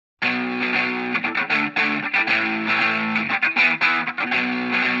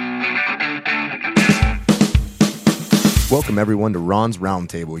Welcome everyone to Ron's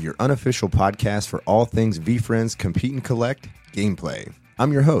Roundtable, your unofficial podcast for all things VeeFriend's Compete and Collect gameplay.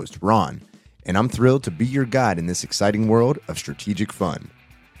 I'm your host, Ron, and I'm thrilled to be your guide in this exciting world of strategic fun.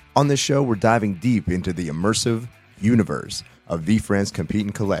 On this show, we're diving deep into the immersive universe of VeeFriend's Compete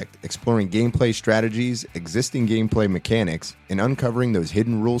and Collect, exploring gameplay strategies, existing gameplay mechanics, and uncovering those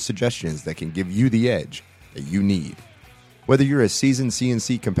hidden rule suggestions that can give you the edge that you need. Whether you're a seasoned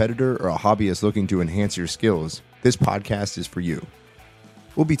CNC competitor or a hobbyist looking to enhance your skills, this podcast is for you.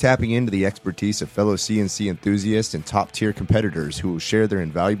 We'll be tapping into the expertise of fellow CNC enthusiasts and top-tier competitors who will share their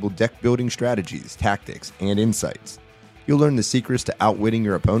invaluable deck-building strategies, tactics, and insights. You'll learn the secrets to outwitting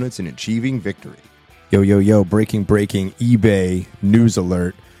your opponents and achieving victory. Yo, breaking eBay news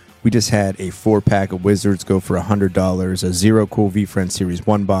alert. We just had a 4-pack of Wizards go for $100, a Zero Cool VeeFriend Series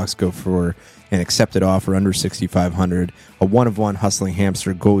 1 box go for an accepted offer under $6,500, a 1-of-1 Hustling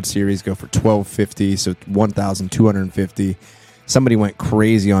Hamster Gold Series go for $1,250, so $1,250. Somebody went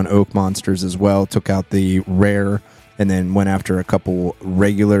crazy on Oak Monsters as well, took out the rare, and then went after a couple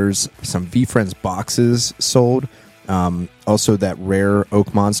regulars. Some VeeFriends boxes sold. Also, that rare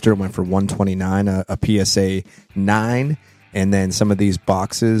Oak Monster went for $129, a PSA 9. And then some of these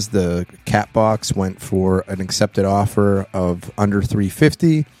boxes, the cat box went for an accepted offer of under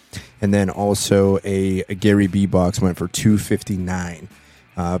 $350. And then also a Gary B box went for $259.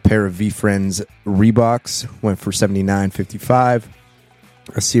 A pair of VeeFriends Reeboks went for $79.55.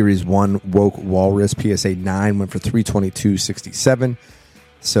 A Series 1 Woke Walrus PSA 9 went for $322.67.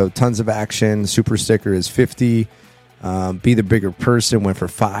 So tons of action. Super sticker is $50. Be the Bigger Person went for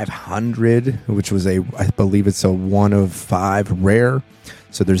 $500, which was I believe it's a 1 of 5 rare.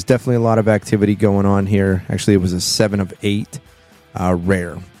 So there's definitely a lot of activity going on here. Actually, it was a 7 of 8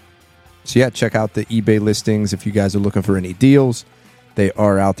 rare. So yeah, check out the eBay listings if you guys are looking for any deals. They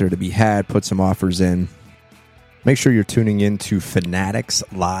are out there to be had. Put some offers in. Make sure you're tuning in to Fanatics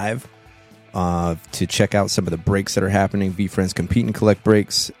Live to check out some of the breaks that are happening. VeeFriends Compete and Collect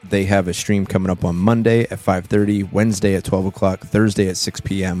breaks. They have a stream coming up on Monday at 5:30, Wednesday at 12 o'clock, Thursday at 6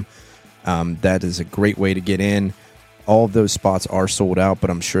 p.m. That is a great way to get in. All of those spots are sold out, but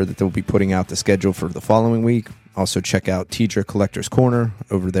I'm sure that they'll be putting out the schedule for the following week. Also check out Teacher Collector's Corner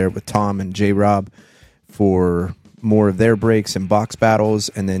over there with Tom and J-Rob for more of their breaks and box battles,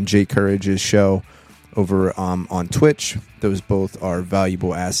 and then Jay Courage's show over on Twitch. Those both are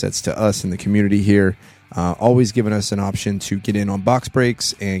valuable assets to us in the community here, always giving us an option to get in on box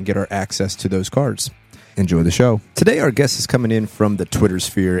breaks and get our access to those cards. Enjoy the show. Today our guest is coming in from the Twitter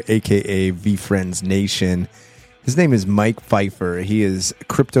sphere, aka VeeFriends Nation. His name is Mike Pfeiffer. He is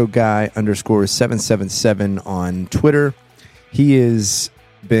CryptoGuy_777 on Twitter. He has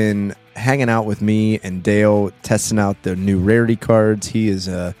been hanging out with me and Dale, testing out the new rarity cards. He is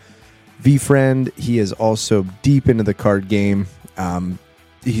a VeeFriend. He is also deep into the card game.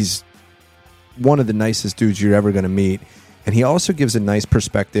 He's one of the nicest dudes you're ever going to meet. And he also gives a nice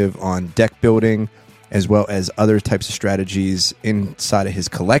perspective on deck building as well as other types of strategies inside of his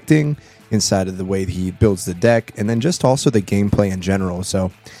collecting, inside of the way he builds the deck, and then just also the gameplay in general.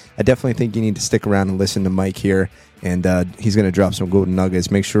 So I definitely think you need to stick around and listen to Mike here. And he's going to drop some golden nuggets.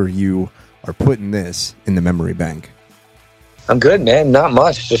 Make sure you are putting this in the memory bank. I'm good, man. Not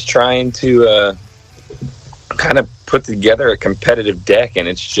much. Just trying to kind of put together a competitive deck, and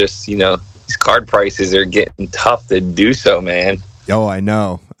it's just, these card prices are getting tough to do so, man. Oh, I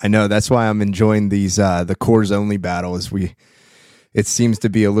know. That's why I'm enjoying these the cores only battles. It seems to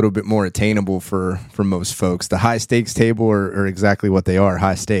be a little bit more attainable for most folks. The high stakes table are exactly what they are,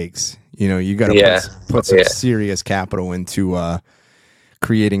 high stakes. You got to put some serious capital into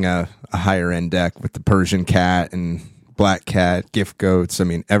creating a higher end deck with the Persian cat and Black Cat, gift goats. I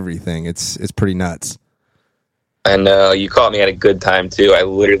mean, everything. It's pretty nuts. I know. You caught me at a good time, too. I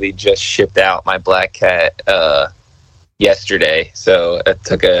literally just shipped out my Black Cat yesterday. So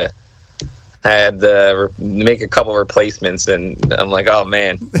I had to make a couple replacements, and I'm like, oh,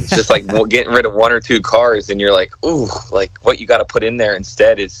 man. It's just like getting rid of 1 or 2 cards, and you're like, ooh, like what you got to put in there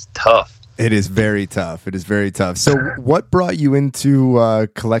instead is tough. It is very tough. So what brought you into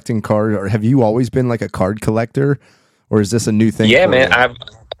collecting cards? Or have you always been like a card collector? Or is this a new thing? Yeah, man.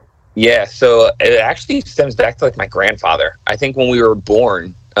 So it actually stems back to like my grandfather. I think when we were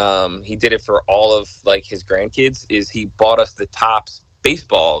born, he did it for all of like his grandkids. Is he bought us the Topps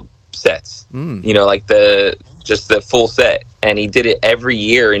baseball sets? Like the full set, and he did it every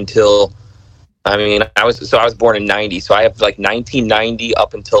year until. I mean, I was born in 90, so I have like 1990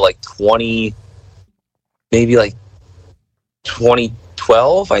 up until like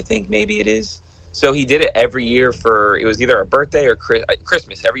 2012, I think maybe it is. So he did it every year it was either a birthday or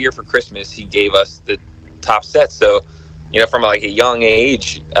Christmas. Every year for Christmas, he gave us the top set. So from like a young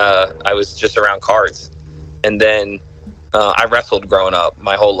age, I was just around cards. And then I wrestled growing up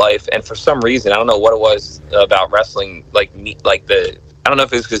my whole life. And for some reason, I don't know what it was about wrestling, I don't know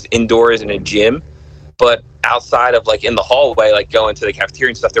if it was because indoors in a gym, but outside of like in the hallway, like going to the cafeteria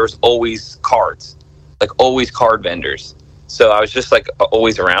and stuff, there was always cards, like always card vendors. So I was just like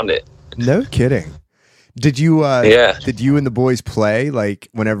always around it. No kidding. Did you did you and the boys play like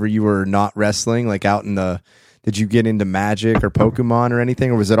whenever you were not wrestling, like out in the, did you get into Magic or Pokemon or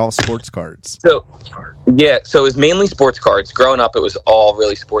anything, or was it all sports cards? So it was mainly sports cards. Growing up, it was all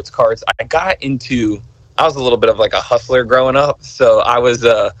really sports cards. I was a little bit of like a hustler growing up. So I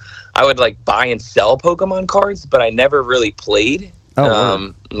would like buy and sell Pokemon cards, but I never really played.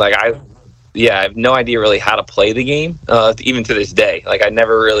 Oh, I have no idea really how to play the game, even to this day. Like I've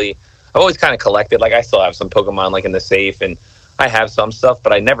always kind of collected. Like I still have some Pokemon like in the safe, and I have some stuff,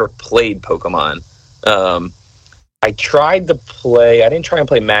 but I never played Pokemon. I tried to play. I didn't try and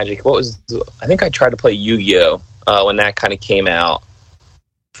play Magic. I think I tried to play Yu-Gi-Oh! When that kind of came out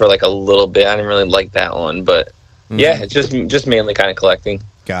for like a little bit. I didn't really like that one, but yeah, it's just mainly kind of collecting.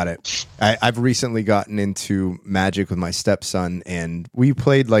 Got it. I've recently gotten into Magic with my stepson, and we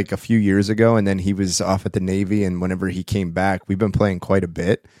played like a few years ago, and then he was off at the Navy, and whenever he came back, we've been playing quite a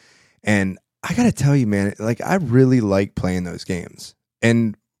bit. And I got to tell you, man, like I really like playing those games.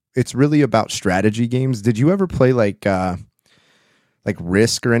 And it's really about strategy games. Did you ever play like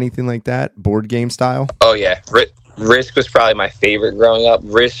Risk or anything like that, board game style? Oh yeah, Risk was probably my favorite growing up.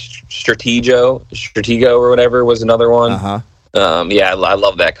 Risk, Stratego or whatever was another one. I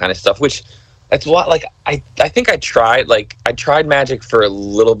love that kind of stuff. Which that's what like I think I tried Magic for a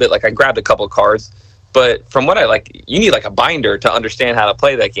little bit. Like I grabbed a couple of cards, but from what I like, you need like a binder to understand how to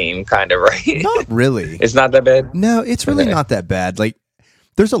play that game, kind of, right? Not really. It's not that bad. No, it's really not that bad. Like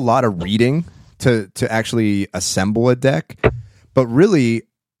there's a lot of reading to actually assemble a deck, but really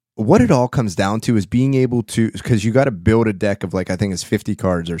what it all comes down to is being able to, because you got to build a deck of like, I think it's 50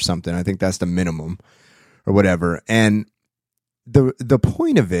 cards or something. I think that's the minimum or whatever. And the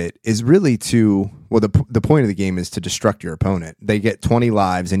point of it is really the point of the game is to destruct your opponent. They get 20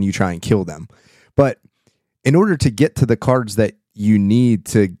 lives and you try and kill them. But in order to get to the cards that you need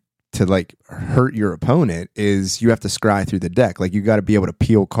to like hurt your opponent, is you have to scry through the deck. Like you got to be able to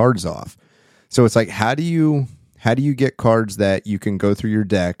peel cards off. So it's like, how do you get cards that you can go through your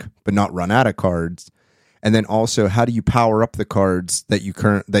deck but not run out of cards? And then also, how do you power up the cards that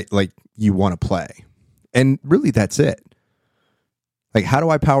you want to play? And really that's it. Like, how do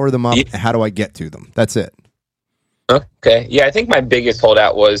I power them up? And how do I get to them? That's it. Okay. Yeah, I think my biggest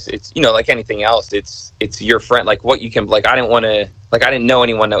holdout was it's like anything else. It's your friend. Like what you can like. I didn't know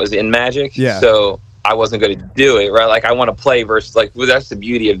anyone that was in Magic. Yeah. So I wasn't going to do it. Right. Like I want to play versus like. Well, that's the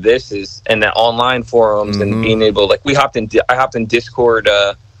beauty of this is and the online forums and being able like I hopped in Discord.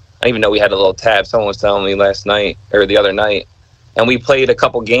 I didn't even know we had a little tab. Someone was telling me last night or the other night, and we played a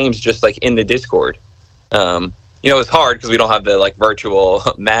couple games just like in the Discord. It was hard because we don't have the like virtual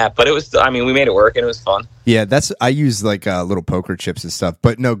map, but we made it work and it was fun. Yeah, I use like little poker chips and stuff.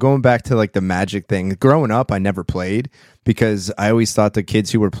 But no, going back to like the Magic thing, growing up, I never played because I always thought the kids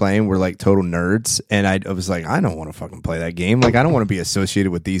who were playing were like total nerds. And I was like, I don't want to fucking play that game. Like, I don't want to be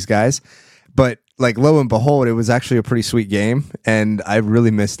associated with these guys. But like, lo and behold, it was actually a pretty sweet game. And I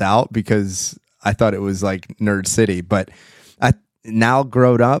really missed out because I thought it was like Nerd City. But now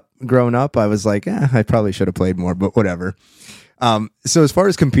grown up, I was like, I probably should have played more, but whatever. So as far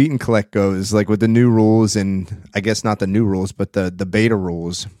as compete and collect goes, like with the new rules, and I guess not the new rules, but the beta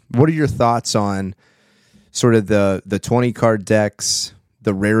rules, what are your thoughts on sort of the 20 card decks,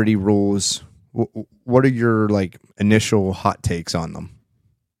 the rarity rules? What are your like initial hot takes on them?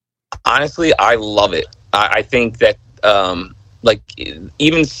 Honestly, I love it. I think that like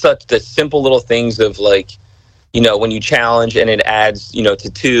even such the simple little things of like, when you challenge and it adds, to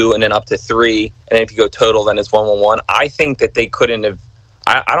 2 and then up to 3, and then if you go total, then it's 1-1-1. I think that they couldn't have.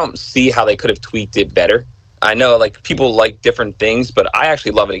 I don't see how they could have tweaked it better. I know like people like different things, but I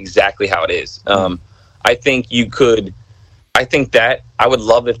actually love it exactly how it is. I think you could. I think that I would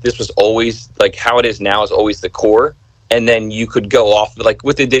love if this was always like how it is now is always the core, and then you could go off like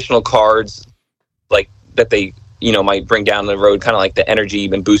with additional cards, like that they might bring down the road, kind of like the energy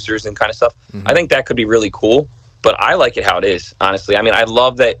and boosters and kind of stuff. I think that could be really cool. But I like it how it is, honestly. I mean, I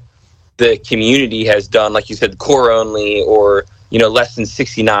love that the community has done, like you said, core only or, less than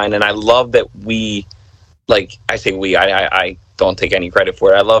 69. And I love that we, like, I say we, I don't take any credit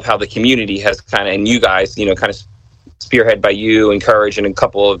for it. I love how the community has kind of, and you guys, kind of spearhead by you, Encourage, and a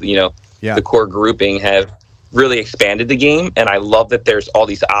couple of, the core grouping have really expanded the game, and I love that there's all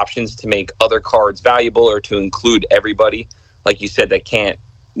these options to make other cards valuable or to include everybody, like you said, that can't,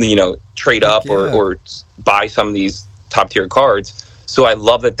 trade up or buy some of these top tier cards. So I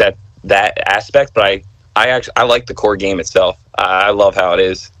love that aspect, but I like the core game itself. I love how it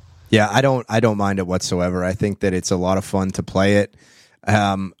is. Yeah, I don't mind it whatsoever. I think that it's a lot of fun to play it.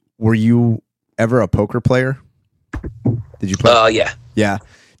 Were you ever a poker player? Did you play? Yeah. Yeah.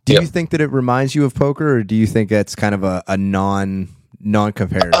 Do you think that it reminds you of poker, or do you think that's kind of a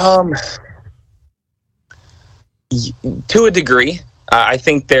non-comparison? To a degree. I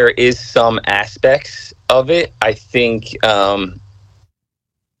think there is some aspects of it. I think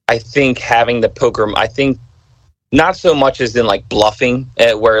having the poker, not so much as in like bluffing,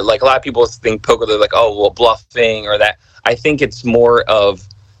 where like a lot of people think poker, they're like, oh, well, bluffing or that. I think it's more of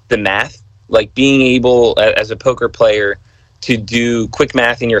the math, like being able as a poker player to do quick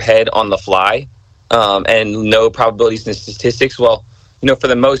math in your head on the fly, and know probabilities and statistics. Well, for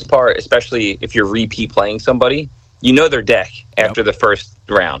the most part, especially if you're repeat playing somebody, their deck after the first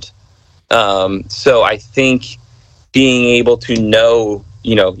round. So I think being able to know,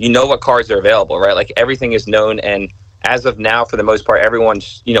 what cards are available, right? Like everything is known, and as of now, for the most part,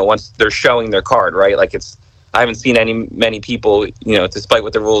 everyone's, once they're showing their card, right? Like I haven't seen many people, despite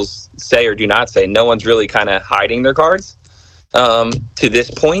what the rules say or do not say, no one's really kind of hiding their cards to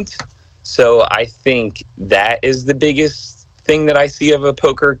this point. So I think that is the biggest thing that I see of a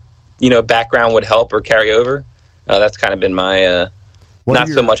poker, background would help or carry over. That's kind of been my,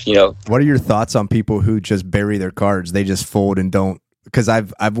 so much. What are your thoughts on people who just bury their cards? They just fold and don't, because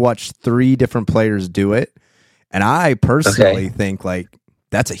I've watched 3 different players do it. And I personally think like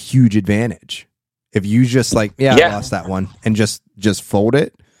that's a huge advantage. If you just I lost that one and just fold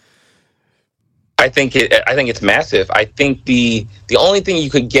it. I think it's massive. I think the only thing you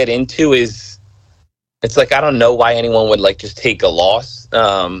could get into is it's like, I don't know why anyone would like just take a loss.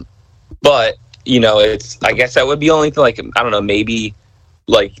 But it's, I guess that would be only thing, like, I don't know, maybe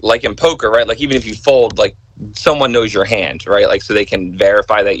like in poker, right? Like even if you fold, like someone knows your hand, right? Like, so they can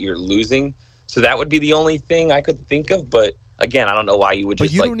verify that you're losing. So that would be the only thing I could think of. But again, I don't know why you would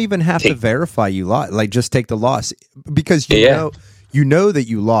just. But you don't even have to verify you lost. Like, just take the loss, because you know that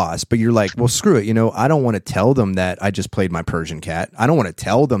you lost, but you're like, well, screw it. I don't want to tell them that I just played my Persian cat. I don't want to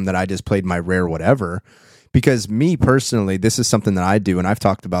tell them that I just played my rare whatever, because me personally, this is something that I do, and I've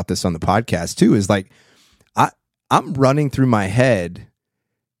talked about this on the podcast too, is like I'm running through my head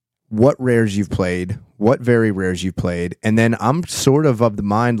what rares you've played, what very rares you've played, and then I'm sort of the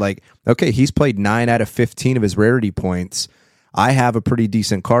mind like, okay, he's played 9 out of 15 of his rarity points. I have a pretty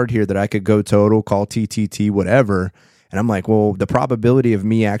decent card here that I could go total, call TTT, whatever. And I'm like, well, the probability of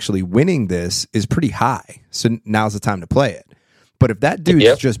me actually winning this is pretty high. So now's the time to play it. But if that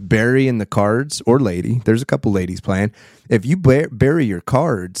dude's just burying the cards, or lady, there's a couple ladies playing. If you bury your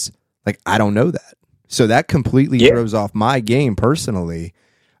cards, like, I don't know that. So that completely throws off my game personally,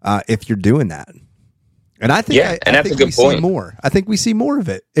 if you're doing that. And I think, and that's a good point. See more. I think we see more of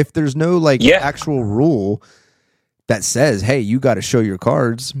it. If there's no actual rule that says, hey, you got to show your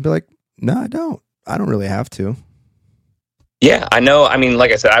cards, be like, no, I don't. I don't really have to. Yeah, I know. I mean,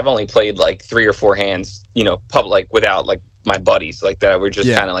 like I said, I've only played like 3 or 4 hands, without like my buddies like that. We're just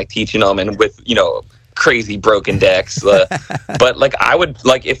kind of like teaching them, and with, crazy broken decks. But like, I would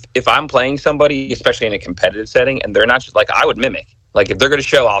like, if I'm playing somebody, especially in a competitive setting, and they're not just like, I would mimic. Like, if they're going to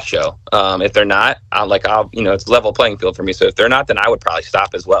show, I'll show. If they're not, I'll it's level playing field for me. So if they're not, then I would probably stop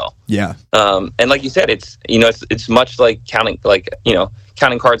as well. Yeah. And like you said, it's much like counting,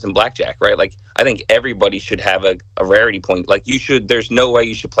 counting cards in blackjack, right? Like, I think everybody should have a rarity point. Like, there's no way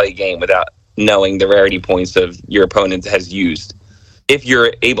you should play a game without knowing the rarity points of your opponent has used. If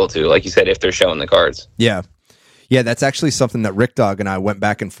you're able to, like you said, if they're showing the cards. Yeah. Yeah, that's actually something that Rick Dog and I went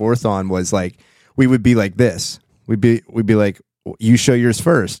back and forth on, was like, we would be like this. We'd be like, you show yours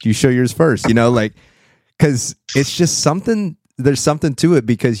first. You show yours first, because it's just something, there's something to it,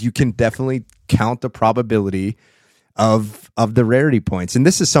 because you can definitely count the probability of the rarity points. And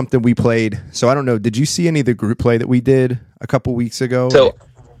this is something we played. So I don't know, did you see any of the group play that we did a couple weeks ago? So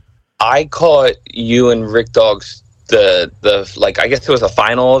I caught you and Rick Dog's the I guess it was a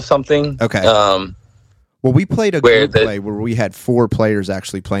final of something. Okay. Well, we played a group play where we had 4 players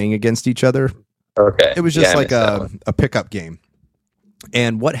actually playing against each other. Okay. It was just like a pickup game.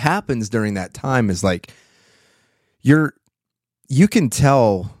 And what happens during that time is like, you can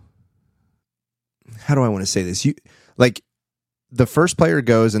tell, how do I want to say this? The first player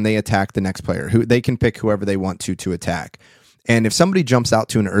goes and they attack the next player, who they can pick whoever they want to attack. And if somebody jumps out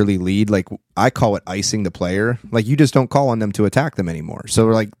to an early lead, like, I call it icing the player. Like, you just don't call on them to attack them anymore. So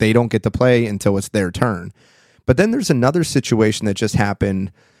like, they don't get to play until it's their turn. But then there's another situation that just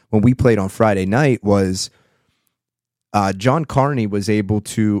happened when we played on Friday night was John Carney was able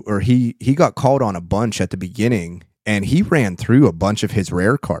to, or he got called on a bunch at the beginning, and he ran through a bunch of his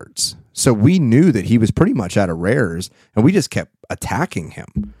rare cards. So we knew that he was pretty much out of rares, and we just kept attacking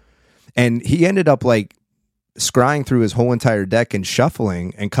him. And he ended up like scrying through his whole entire deck and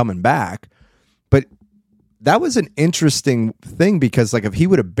shuffling and coming back. But that was an interesting thing because like if he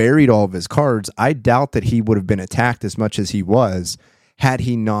would have buried all of his cards, I doubt that he would have been attacked as much as he was had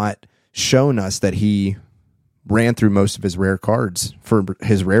he not shown us that he ran through most of his rare cards for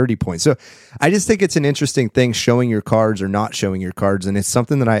his rarity points. So I just think it's an interesting thing, showing your cards or not showing your cards. And it's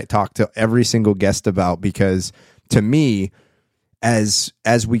something that I talk to every single guest about, because to me, as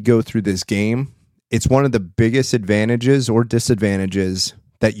we go through this game, it's one of the biggest advantages or disadvantages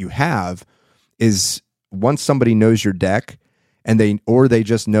that you have is once somebody knows your deck and they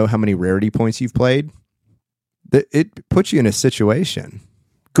just know how many rarity points you've played, it puts you in a situation,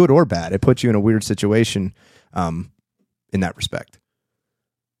 good or bad. It puts you in a weird situation in that respect.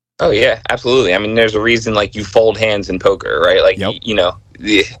 Oh yeah, absolutely. I mean, there's a reason like you fold hands in poker, right? Like, yep. You know,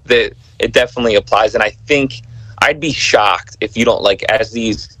 it definitely applies. And I think I'd be shocked if you don't, like, as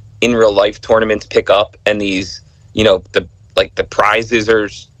these in real life tournaments pick up and these, you know, the prizes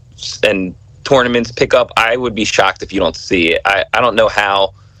and tournaments pick up, I would be shocked if you don't see it. I don't know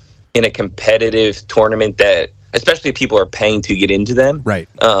how in a competitive tournament that, especially if people are paying to get into them, right?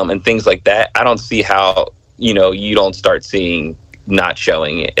 And things like that, I don't see how, you know, you don't start seeing not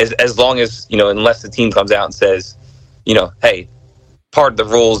showing it. As long as, you know, unless the team comes out and says, you know, hey, part of the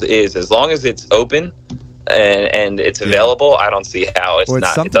rules is as long as it's open and it's available, I don't see how it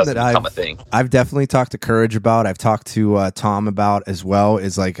doesn't become a thing. I've definitely talked to Courage about. I've talked to Tom about as well.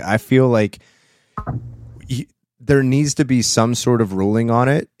 Is like, I feel like there needs to be some sort of ruling on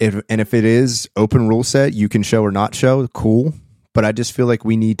it. If it is open rule set, you can show or not show, cool. But I just feel like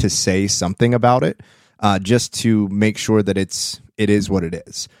we need to say something about it, just to make sure that it is what it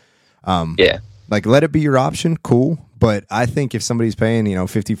is. Like, let it be your option, cool. But I think if somebody's paying, you know,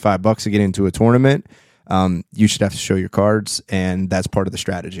 $55 to get into a tournament, you should have to show your cards, and that's part of the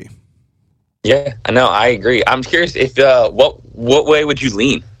strategy. Yeah, I know. I agree. I'm curious if what way would you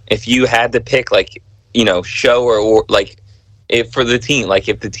lean if you had to pick, like, you know, show or like if for the team, like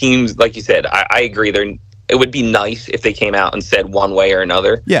if the teams, like you said, I agree. It would be nice if they came out and said one way or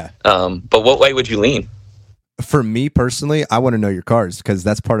another. Yeah. But what way would you lean? For me personally, I want to know your cards because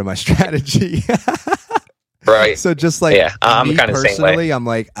that's part of my strategy. Right. So just like I'm kind of the same way. I'm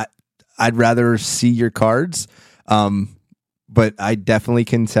like, I'd rather see your cards. But I definitely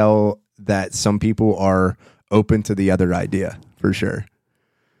can tell that some people are open to the other idea for sure.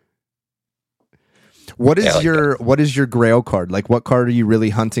 What is your grail card? Like, what card are you really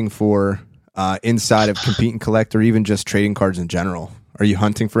hunting for inside of Compete and Collect, or even just trading cards in general? Are you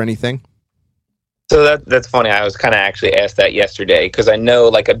hunting for anything? So that's funny. I was kind of actually asked that yesterday because I know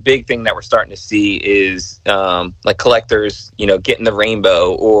like a big thing that we're starting to see is like collectors, you know, getting the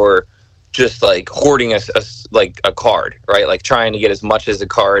rainbow or just like hoarding like a card, right? Like trying to get as much as a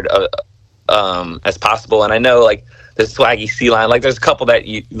card as possible. And I know like the Swaggy Sea Lion, like there's a couple that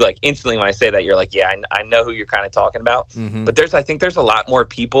you like instantly when I say that you're like, yeah, I know who you're kind of talking about. Mm-hmm. But I think there's a lot more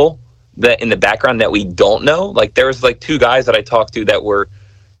people that in the background that we don't know. Like there was like two guys that I talked to that were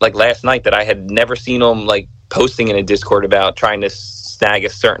like last night that I had never seen them like posting in a Discord about trying to snag a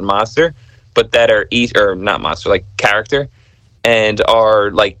certain monster, but that are or not monster, like character, and are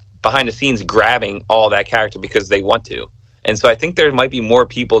like behind the scenes grabbing all that character because they want to. And so I think there might be more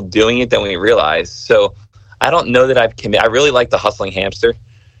people doing it than we realize. So I don't know that I've committed. I really like the Hustling Hamster.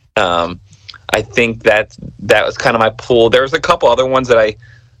 I think that was kind of my pull. There was a couple other ones that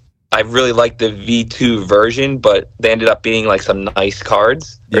I really liked the V2 version, but they ended up being like some nice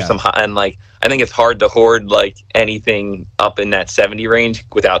cards or and like I think it's hard to hoard like anything up in that 70 range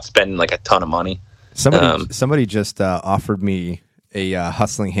without spending like a ton of money. Somebody just offered me a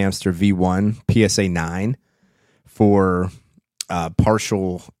Hustling Hamster V1 PSA 9 for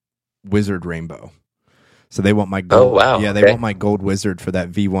partial Wizard Rainbow. So they want my gold. Oh, wow. Yeah, they want my gold wizard for that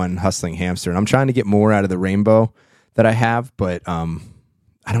V1 Hustling Hamster. And I'm trying to get more out of the rainbow that I have, but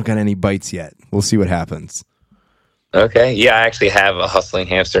I don't got any bites yet. We'll see what happens. Okay. Yeah, I actually have a Hustling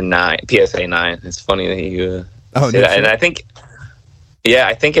Hamster 9, PSA 9. It's funny that you say that. And I think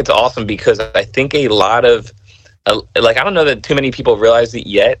it's awesome because I think a lot of, like, I don't know that too many people realize it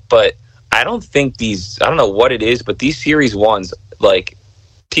yet, but I don't know what it is, but these Series 1s, like,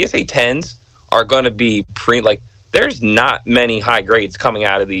 PSA 10s are going to be like, there's not many high grades coming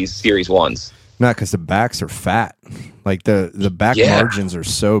out of these Series 1s. Not because the backs are fat. Like the back margins are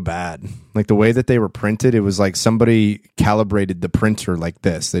so bad. Like the way that they were printed, it was like somebody calibrated the printer like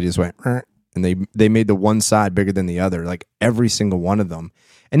this. They just went, and they made the one side bigger than the other, like every single one of them.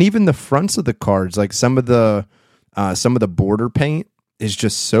 And even the fronts of the cards, like some of the border paint is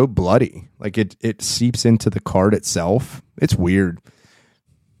just so bloody. Like it seeps into the card itself. It's weird.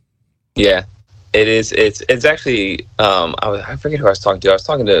 Yeah, it is. It's actually. I forget who I was talking to. I was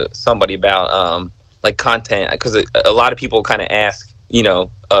talking to somebody about like content, because a lot of people kind of ask,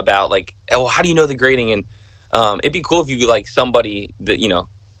 about like, oh, how do you know the grading? And it'd be cool if you like somebody that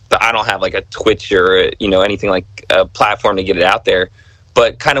that I don't have like a Twitch or anything like a platform to get it out there.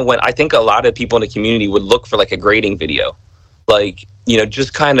 But kind of when I think a lot of people in the community would look for like a grading video, like,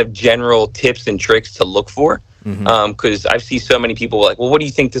 just kind of general tips and tricks to look for. Because I see so many people like, well, what do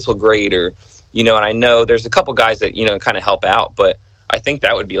you think this will grade? Or, and I know there's a couple guys that, kind of help out, but I think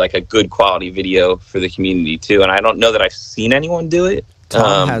that would be like a good quality video for the community too. And I don't know that I've seen anyone do it,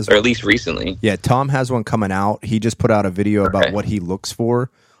 Tom has or at least recently. Yeah, Tom has one coming out. He just put out a video about what he looks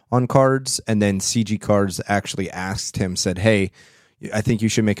for on cards. And then CG Cards actually asked him, said, hey, I think you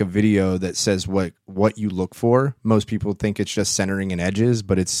should make a video that says what you look for. Most people think it's just centering and edges,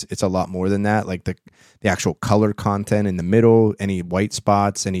 but it's a lot more than that. Like the actual color content in the middle, any white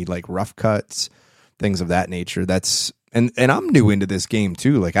spots, any like rough cuts, things of that nature. And I'm new into this game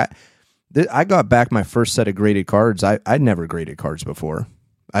too. Like I got back my first set of graded cards. I'd never graded cards before.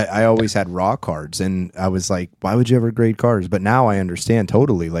 I always had raw cards, and I was like, why would you ever grade cards? But now I understand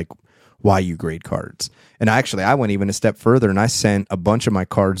totally like why you grade cards. And actually, I went even a step further, and I sent a bunch of my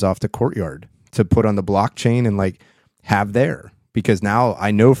cards off to Courtyard to put on the blockchain and like have there, because now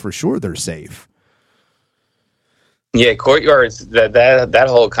I know for sure they're safe. Yeah, Courtyards, that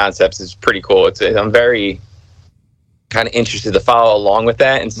whole concept is pretty cool. I'm very kind of interested to follow along with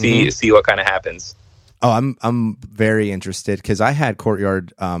that and see what kind of happens. Oh, I'm very interested, because I had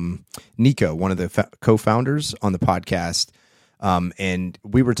Courtyard, Nico, one of the co-founders, on the podcast. And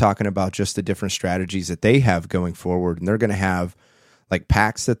we were talking about just the different strategies that they have going forward. And they're going to have like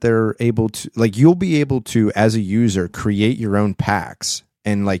packs that they're able to, like, you'll be able to, as a user, create your own packs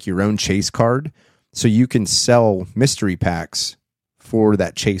and like your own chase card. So you can sell mystery packs for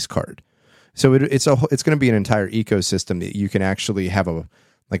that chase card. So it's going to be an entire ecosystem that you can actually have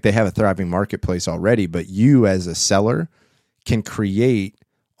they have a thriving marketplace already, but you as a seller can create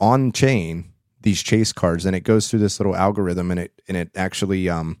on chain these chase cards, and it goes through this little algorithm, and it actually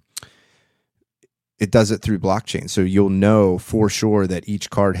it does it through blockchain. So you'll know for sure that each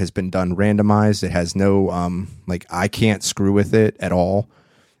card has been done randomized. It has no like I can't screw with it at all,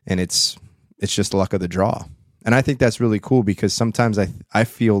 and it's just luck of the draw. And I think that's really cool, because sometimes I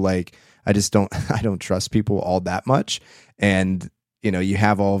feel like I don't trust people all that much, and you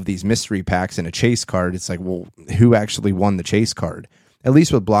have all of these mystery packs and a chase card. It's like, well, who actually won the chase card? At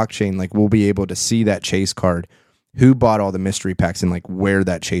least with blockchain, like, we'll be able to see that chase card, who bought all the mystery packs, and like where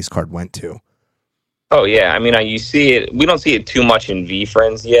that chase card went to. Oh yeah, I mean, you see it. We don't see it too much in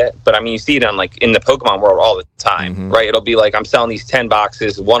VeeFriends yet, but I mean, you see it on like in the Pokemon world all the time, right? It'll be like, I'm selling these 10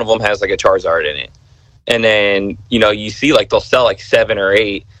 boxes. One of them has like a Charizard in it, and then you see like they'll sell like 7 or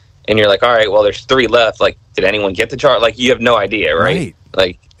 8, and you're like, all right, well, there's 3 left. Like, did anyone get the Charizard? Like, you have no idea, right?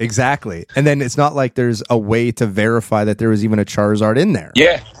 Like, exactly. And then it's not like there's a way to verify that there was even a Charizard in there.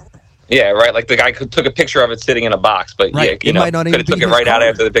 Yeah, right. Like the guy took a picture of it sitting in a box, but right. Could have took it right out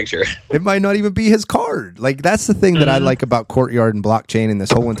after the picture. It might not even be his card. Like, that's the thing that I like about Courtyard and blockchain and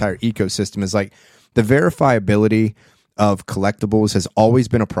this whole entire ecosystem, is like the verifiability of collectibles has always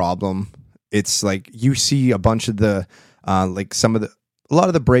been a problem. It's like you see a bunch of the a lot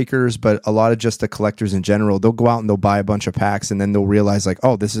of the breakers, but a lot of just the collectors in general, they'll go out and they'll buy a bunch of packs, and then they'll realize like,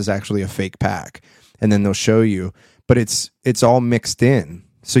 oh, this is actually a fake pack. And then they'll show you, but it's all mixed in,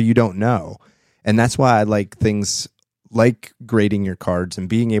 so you don't know. And that's why I like things like grading your cards and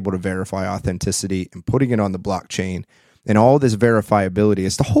being able to verify authenticity and putting it on the blockchain and all this verifiability.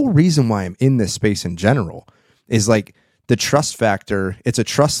 It's the whole reason why I'm in this space in general, is like the trust factor. It's a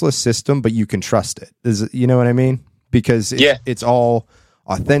trustless system, but you can trust it. You know what I mean? Because it's all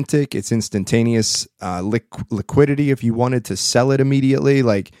authentic. It's instantaneous liquidity. If you wanted to sell it immediately,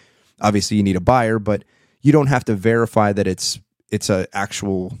 like, obviously you need a buyer, but you don't have to verify that it's a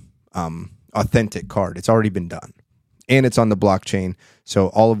actual authentic card. It's already been done, and it's on the blockchain. So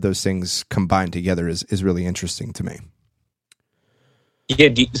all of those things combined together is really interesting to me. Yeah.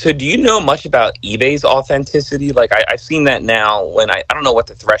 Do you know much about eBay's authenticity? Like, I've seen that now when I don't know what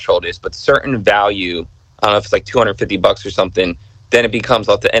the threshold is, but certain value, I don't know if it's like $250 or something, then it becomes,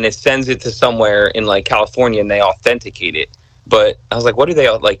 and it sends it to somewhere in like California, and they authenticate it. But I was like, what do they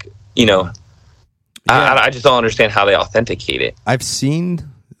like, Yeah. I just don't understand how they authenticate it. I've seen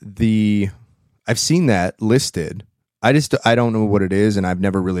that listed. I don't know what it is, and I've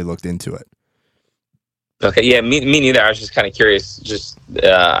never really looked into it. Okay, yeah, me neither. I was just kind of curious. Just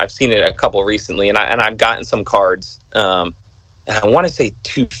I've seen it a couple recently, and I've gotten some cards. And I want to say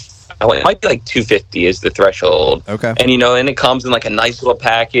it might be like 250 is the threshold. Okay, and and it comes in like a nice little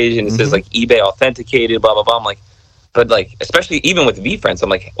package, and it says like eBay authenticated, blah blah blah. I'm like, but like especially even with VeeFriends, I'm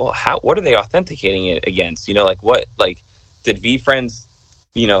like, well, what are they authenticating it against? Like what did VeeFriends,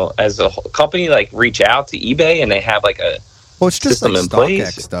 as a company like reach out to eBay and they have like a it's just system like in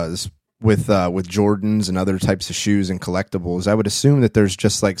place? StockX does with Jordans and other types of shoes and collectibles. I would assume that there's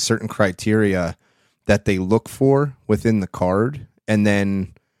just like certain criteria that they look for within the card, and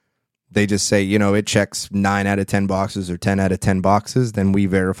then they just say, it checks 9 out of 10 boxes or 10 out of 10 boxes, then we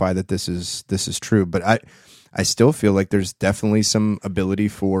verify that this is true. But I still feel like there's definitely some ability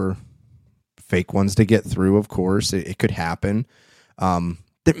for fake ones to get through. Of course, it could happen.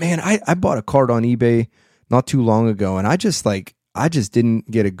 I bought a card on eBay not too long ago, and I just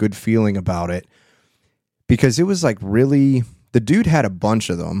didn't get a good feeling about it because it was like really, the dude had a bunch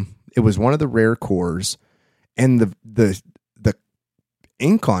of them. It was one of the rare cores, and the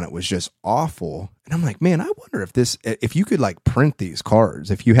ink on it was just awful. And I'm like, man, I wonder if you could like print these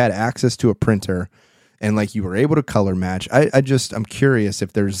cards, if you had access to a printer and like you were able to color match. I'm curious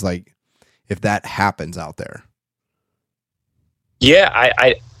if there's like, if that happens out there. Yeah,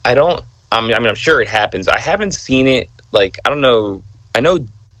 I don't. I'm sure it happens. I haven't seen it. Like, I don't know. I know.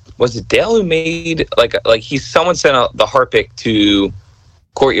 Was it Dale who made someone sent out the Harpic to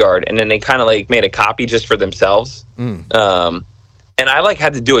Courtyard, and then they kind of like made a copy just for themselves. And I like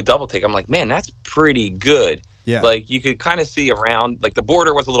had to do a double take. I'm like, man, that's pretty good. Yeah. Like you could kind of see around, like the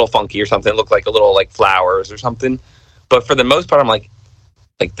border was a little funky or something. It looked like a little like flowers or something. But for the most part, I'm like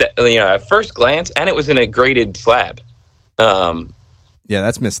that, at first glance, and it was in a graded slab. Yeah,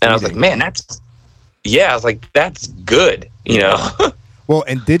 that's misleading. And I was like, man, I was like, that's good, Well,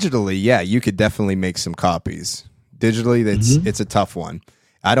 and digitally, yeah, you could definitely make some copies. Digitally, it's a tough one.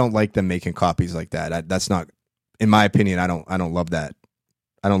 I don't like them making copies like that. That's not, in my opinion, I don't love that.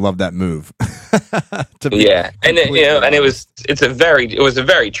 I don't love that move. Yeah, and it was a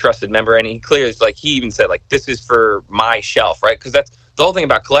very trusted member, and he even said like, this is for my shelf, right? Because that's the whole thing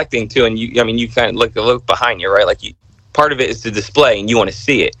about collecting too. And you kind of look behind you, right? Like part of it is to display, and you want to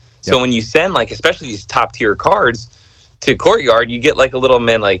see it. So when you send like, especially these top tier cards to Courtyard, you get like a little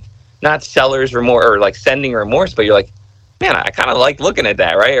not seller's remorse or like sending remorse, but you're like, man, I kind of like looking at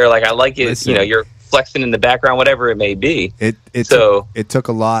that, right? Or like I like it. Listen, you're flexing in the background, whatever it may be. It took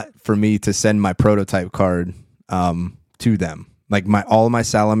a lot for me to send my prototype card to them. Like all of my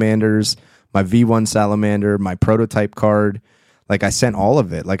salamanders, my V1 salamander, my prototype card. Like I sent all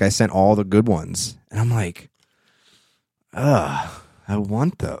of it. Like I sent all the good ones, and I'm like, I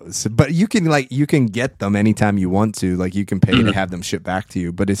want those. But you can get them anytime you want to. Like you can pay to have them shipped back to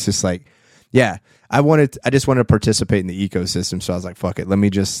you. But it's just like, yeah. I just wanted to participate in the ecosystem, so I was like, "Fuck it, let me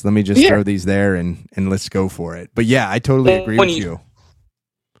just throw these there and let's go for it." But yeah, I totally agree with you.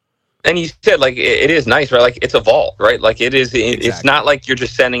 And you said like it is nice, right? Like it's a vault, right? Like it is. Exactly. It's not like you're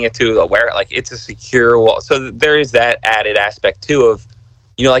just sending it to a where. Like it's a secure wall. So there is that added aspect too of,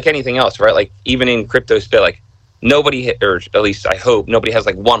 like anything else, right? Like even in crypto space, like nobody, or at least I hope nobody has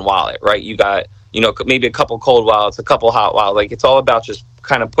like one wallet, right? You got maybe a couple cold wallets, a couple hot wallets. Like it's all about just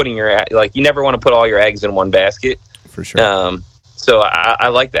kind of putting you never want to put all your eggs in one basket. For sure. So I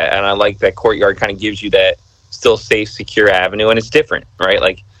like that. And I like that Courtyard kind of gives you that still safe, secure avenue. And it's different, right?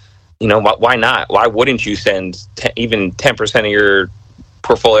 Like, why not? Why wouldn't you send even 10% of your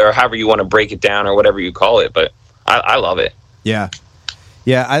portfolio, or however you want to break it down, or whatever you call it? But I love it. Yeah.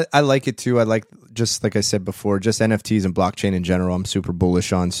 Yeah, I like it too. I like, just like I said before, just NFTs and blockchain in general, I'm super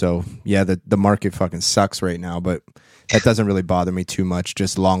bullish on. So yeah, the market fucking sucks right now, but that doesn't really bother me too much,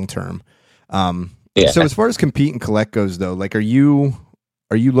 just long term. So as far as compete and collect goes, though, like, are you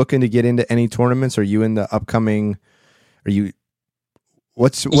looking to get into any tournaments? Are you in the upcoming?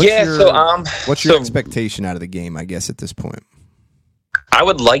 What's your expectation out of the game? I guess at this point, I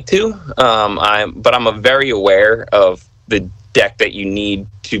would like to. But I'm very aware of the deck that you need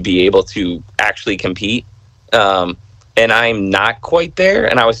to be able to actually compete. And I'm not quite there.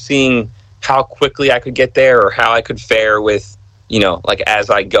 And I was seeing how quickly I could get there, or how I could fare with, like as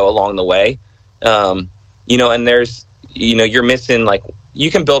I go along the way. And there's, you're missing, like, you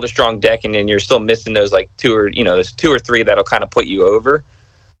can build a strong deck and then you're still missing those like there's 2 or 3 that'll kind of put you over.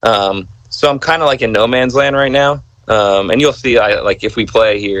 So I'm kind of like in no man's land right now. And you'll see, if we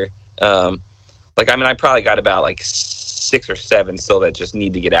play here, I probably got about like 6 or 7 still that just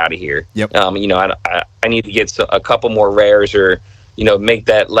need to get out of here. Yep. You know, I need to get a couple more rares, or, you know, make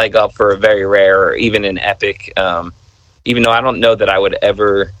that leg up for a very rare or even an epic. Even though I don't know that I would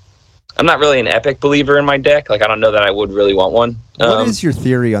ever. I'm not really an epic believer in my deck. Like, I don't know that I would really want one. What is your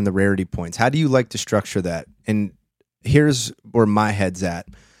theory on the rarity points? How do you like to structure that? And here's where my head's at.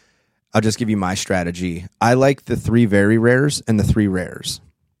 I'll just give you my strategy. I like the 3 very rares and the 3 rares.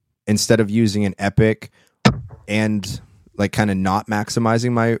 Instead of using an epic and like kind of not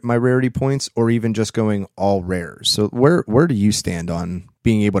maximizing my rarity points, or even just going all rares. So where do you stand on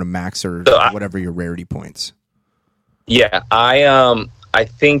being able to max or whatever your rarity points? Yeah, I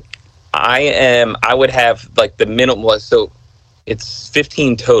think I would have like the minimum. So it's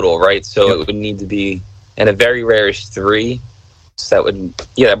 15 total, right? So Yep. it would need to be, and a very rare is 3. So that would,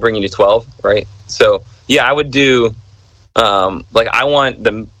 that bring you to 12, right? So yeah, I would do, like, I want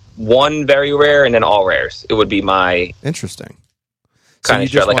the 1 very rare and then all rares. It would be my interesting kind of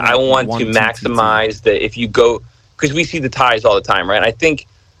strat. Like, I want to maximize the, if you go, because we see the ties all the time, right? I think,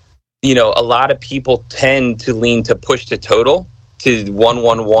 you know, a lot of people tend to lean to push the total to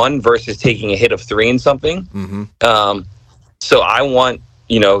 1-1-1 versus taking a hit of 3 in something. Mm-hmm. So I want,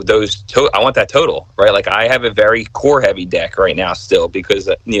 you know, I want that total, right? Like, I have a very core heavy deck right now still, because,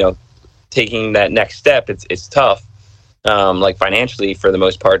 you know, taking that next step, it's tough, like financially for the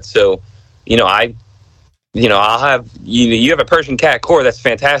most part. So, you know, I'll have, you have a Persian cat core, that's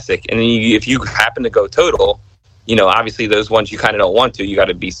fantastic. And then if you happen to go total, you know, obviously those ones you kind of don't want to, you got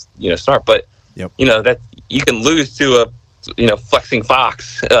to be, you know, smart, but yep. You know, that you can lose to a, you know, flexing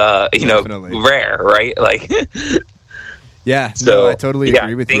fox, you Definitely. know, rare, right? Like, yeah, so no, I totally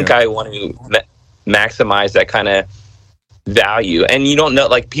agree with you. I think I want to maximize that kind of value. And you don't know,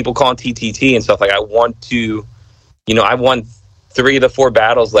 like, people calling TTT and stuff. Like, I want to, you know, I won 3 of the 4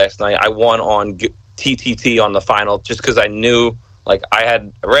 battles last night. I won on TTT on the final just because I knew, like, I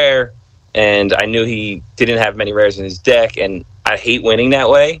had a rare and I knew he didn't have many rares in his deck, and I hate winning that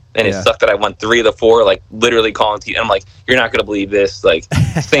way. And it sucked that I won 3 of the 4, like, literally calling TTT. I'm like, you're not going to believe this. Like,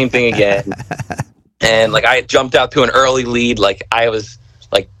 same thing again. And, like, I jumped out to an early lead. Like, I was,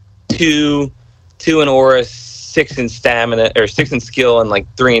 like, 2 in aura, 6 in stamina, or 6 in skill, and, like,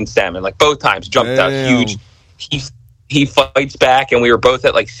 3 in stamina. Like, both times jumped out huge. He fights back, and we were both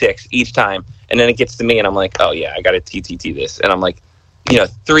at, like, 6 each time. And then it gets to me, and I'm like, oh, yeah, I got to TTT this. And I'm like, you know,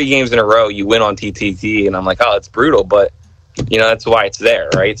 3 games in a row, you win on TTT. And I'm like, oh, it's brutal, but, you know, that's why it's there,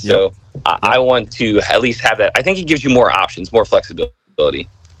 right? Yep. So I want to at least have that. I think it gives you more options, more flexibility.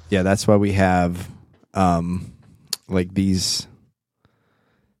 Yeah, that's why we have... like these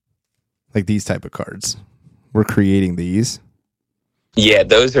type of cards. We're creating these. Yeah,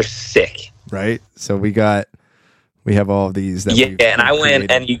 those are sick. Right? So we have all of these that and I went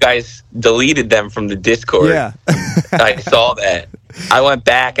and you guys deleted them from the Discord. Yeah. I saw that. I went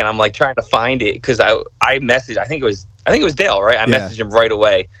back and I'm like trying to find it, because I messaged, I think it was Dale, right? I messaged him right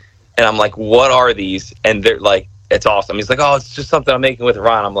away and I'm like, what are these? And they're like, it's awesome. He's like, oh, it's just something I'm making with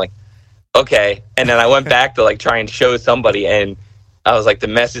Ron. I'm like, okay. And then I went back to, like, try and show somebody, and I was like, the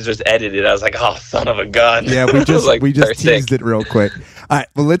message was edited. I was like, oh, son of a gun. Yeah, we just like, we just teased it real quick. All right,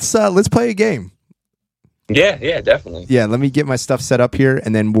 well, let's play a game. Yeah, definitely. Yeah, let me get my stuff set up here,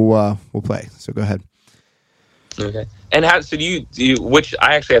 and then we'll play. So go ahead. Okay. And how? So do you? Which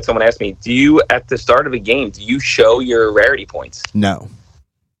I actually had someone ask me. Do you, at the start of a game, do you show your rarity points? No.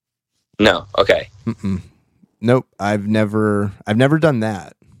 Okay. Mm-mm. Nope. I've never done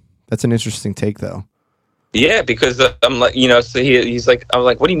that. That's an interesting take, though. Yeah, because I'm like, you know, so he's like, I'm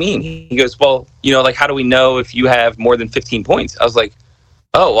like, what do you mean? He goes, well, you know, like, how do we know if you have more than 15 points? I was like,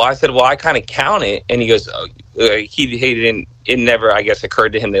 oh, well, I said, well, I kind of count it. And he goes, oh, it never, I guess,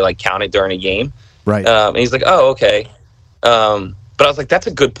 occurred to him to, like, count it during a game. Right. And he's like, oh, okay. But I was like, that's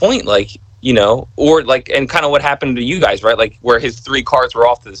a good point. Like, you know, or like, and kind of what happened to you guys, right? Like, where his 3 cards were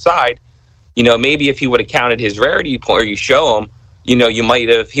off to the side, you know, maybe if he would have counted his rarity point, or you show him, you know, he might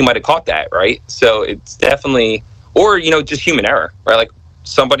have caught that, right? So it's definitely, or, you know, just human error, right? Like,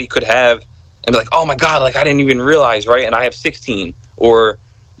 somebody could have, and be like, oh my God, like, I didn't even realize, right? And I have 16, or,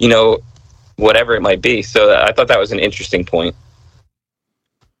 you know, whatever it might be. So I thought that was an interesting point.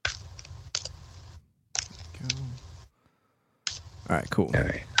 All right, cool. All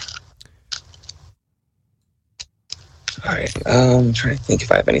right. I'm trying to think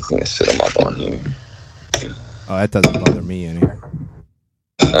if I have anything to set them up on here. Oh, that doesn't bother me in here.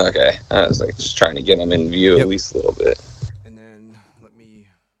 Okay. I was like just trying to get them in view at least a little bit. And then let me...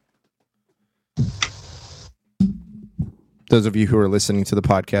 Those of you who are listening to the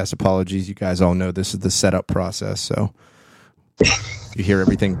podcast, apologies. You guys all know this is the setup process, so you hear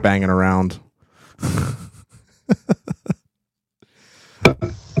everything banging around.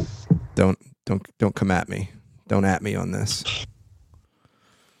 don't come at me. Don't at me on this.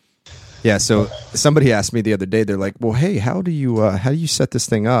 Yeah, so somebody asked me the other day, they're like, well, hey, how do you set this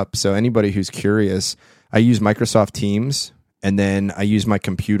thing up? So anybody who's curious, I use Microsoft Teams, and then I use my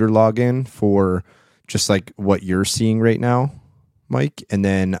computer login for just like what you're seeing right now, Mike. And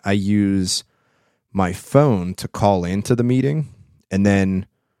then I use my phone to call into the meeting. And then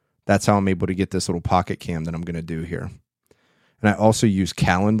that's how I'm able to get this little pocket cam that I'm going to do here. And I also use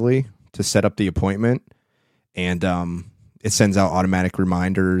Calendly to set up the appointment. And it sends out automatic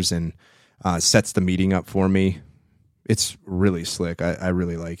reminders and sets the meeting up for me. It's really slick. I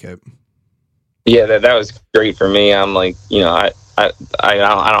really like it. Yeah, that was great for me. I'm like, I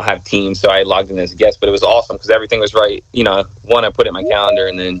don't have Teams, so I logged in as a guest, but it was awesome because everything was right. One, I put it in my calendar,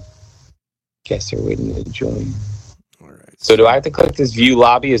 and then guests are waiting to join. All right. So do I have to click this view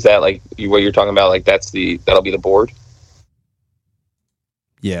lobby? Is that like what you're talking about? Like that'll be the board?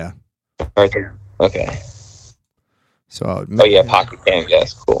 Yeah. Right there. Okay. So pocket cam.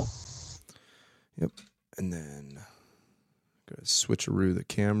 Yes, cool. Yep. And then go switcheroo the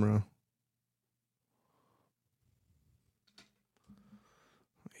camera.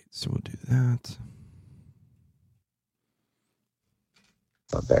 Wait, so we'll do that.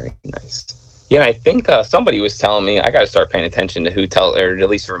 Oh, very nice. Yeah, I think somebody was telling me I got to start paying attention to or at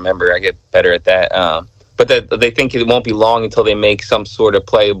least remember. I get better at that. But that they think it won't be long until they make some sort of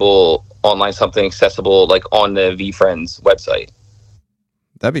playable online something accessible, like on the VeeFriend's website.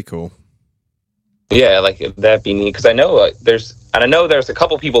 That'd be cool. Yeah, like that'd be neat because I know there's a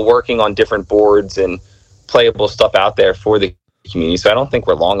couple people working on different boards and playable stuff out there for the community. So I don't think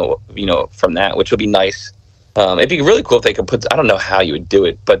we're long, from that, which would be nice. It'd be really cool if they could I don't know how you would do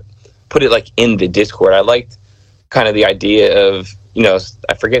it, but put it like in the Discord. I liked kind of the idea of,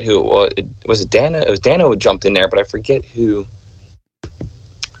 I forget who it was. Was it Dana? It was Dana who jumped in there, but I forget who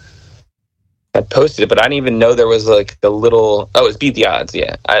had posted it. But I didn't even know there was like a little. Oh, it was Beat the Odds.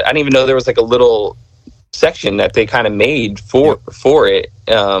 Yeah, I didn't even know there was like a little section that they kind of made for it.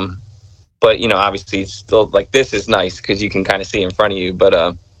 But obviously, it's still like this is nice because you can kind of see in front of you. But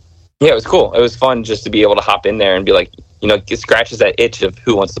yeah, it was cool. It was fun just to be able to hop in there and be like, it scratches that itch of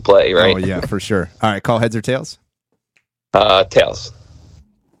who wants to play, right? Oh yeah, for sure. All right, call heads or tails. Tails.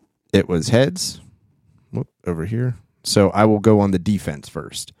 It was heads. Whoop, over here. So I will go on the defense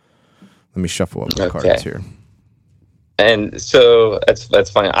first. Let me shuffle up my cards here. And so that's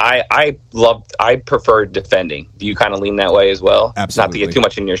fine. I prefer defending. Do you kind of lean that way as well? Absolutely. Not to get too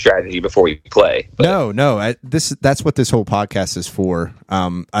much in your strategy before we play. But. No. That's what this whole podcast is for.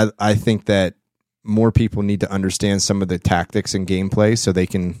 I think that more people need to understand some of the tactics and gameplay so they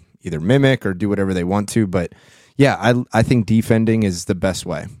can either mimic or do whatever they want to. But yeah, I think defending is the best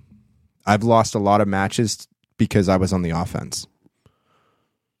way. I've lost a lot of matches because I was on the offense.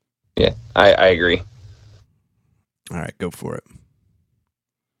 Yeah, I agree. All right, go for it.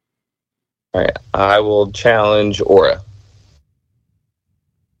 All right, I will challenge Aura.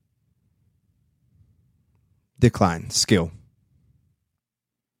 Decline, skill.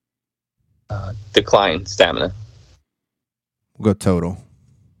 Decline, stamina. We'll go total.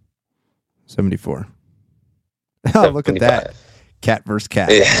 74. Oh, look at that. Cat versus cat.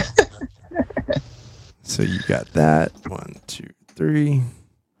 Yeah. So you got that. 1, 2, 3.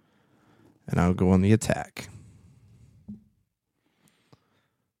 And I'll go on the attack.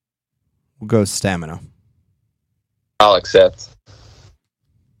 We'll go stamina. I'll accept.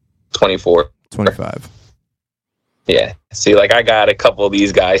 24. 25. Yeah. See, like I got a couple of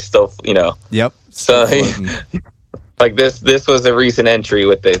these guys still, Yep. So like this was a recent entry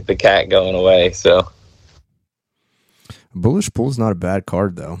with the cat going away. So Bullish Pool's not a bad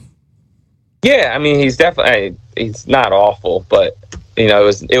card though. Yeah, I mean he's not awful, but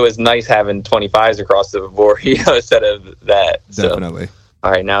it was nice having 25s across the board, instead of that. Definitely. So,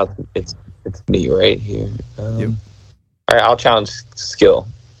 all right, now it's me right here. Yep. All right, I'll challenge skill.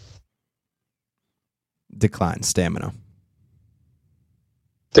 Decline stamina.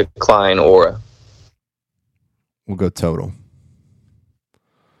 Decline aura. We'll go total.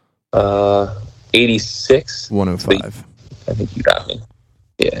 86. 105. I think you got me.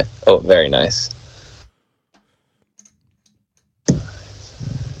 Yeah. Oh, very nice.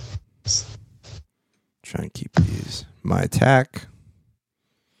 Try and keep these. My attack.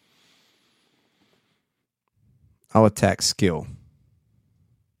 I'll attack skill.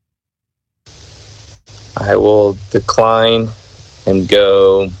 I will decline and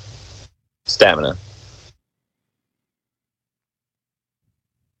go stamina.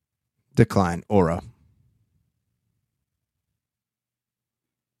 Decline aura.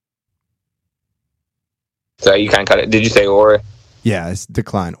 So you kind of cut it. Did you say aura? Yeah, it's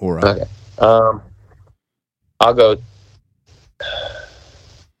decline aura. Okay. I'll go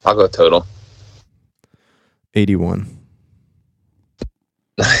total. 81.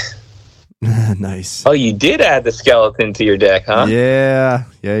 Nice. Oh, you did add the skeleton to your deck, huh? Yeah.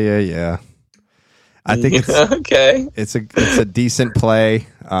 I think it's okay. It's a decent play.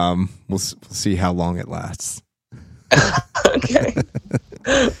 We'll see how long it lasts. Okay.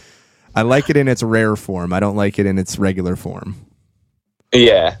 I like it in its rare form. I don't like it in its regular form.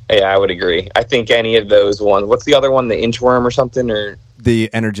 Yeah, I would agree. I think any of those ones. What's the other one? The inchworm or something, or the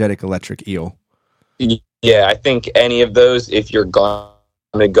energetic electric eel. Yeah, I think any of those. If you're going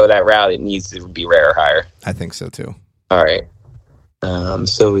to go that route, it needs to be rare or higher. I think so too. All right.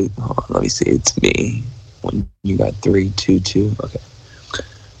 So let me see. It's me. When you got 3, 2, 2. Okay.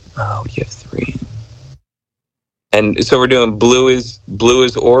 Oh, you have 3. And so we're doing blue is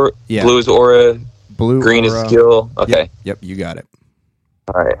aura. Yeah. Blue is aura. Green aura. Is skill. Okay. Yep. You got it.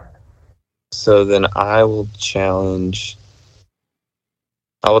 All right. So then I will challenge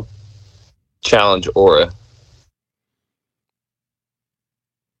aura.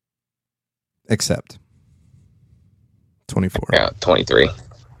 Accept. 24. Yeah, 23.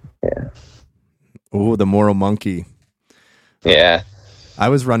 Yeah. Oh, the moral monkey. Yeah. I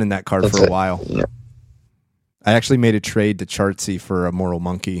was running that card for a while. Yeah. I actually made a trade to Chartsy for a moral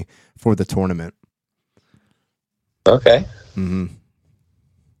monkey for the tournament. Okay. Mm-hmm.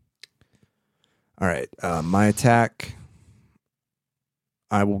 All right. My attack,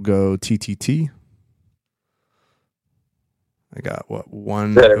 I will go TTT. I got one?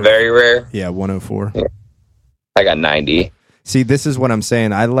 Is that a very rare? Yeah, 104. Yeah. I got 90. See, this is what I'm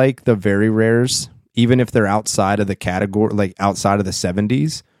saying. I like the very rares, even if they're outside of the category, like outside of the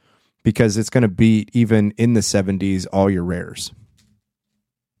 70s, because it's going to beat, even in the 70s, all your rares.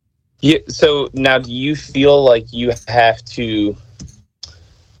 Yeah. So now, do you feel like you have to,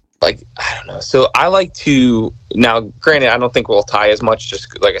 like, I don't know. So I like to, now, granted, I don't think we'll tie as much,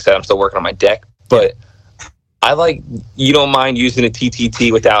 just like I said, I'm still working on my deck, but I like, you don't mind using a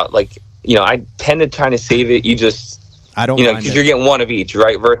TTT without, like, I tend to try to save it. I don't, because you're getting one of each,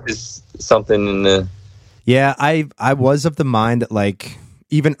 right? Versus something in the. Yeah, I was of the mind that, like,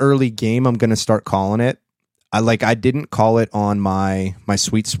 even early game, I'm going to start calling it. I didn't call it on my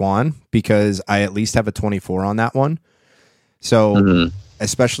Sweet Swan because I at least have a 24 on that one. So,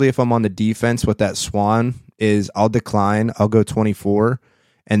 especially if I'm on the defense with that Swan, I'll decline. I'll go 24.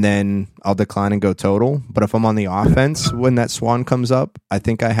 And then I'll decline and go total. But if I'm on the offense, when that Swan comes up, I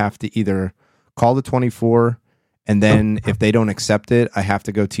think I have to either call the 24, and then if they don't accept it, I have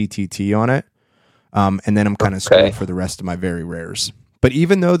to go TTT on it. And then I'm kind of screwed for the rest of my very rares. But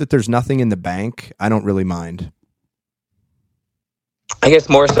even though that there's nothing in the bank, I don't really mind. I guess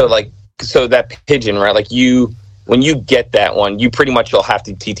more so so that pigeon, right? Like when you get that one, you pretty much will have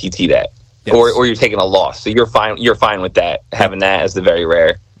to TTT that. Yes. Or you're taking a loss, so you're fine with that, having that as the very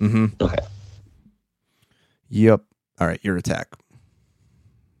rare. Mm-hmm. Okay. Yep. All right, your attack.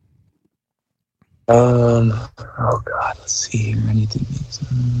 Oh God, let's see here. Anything?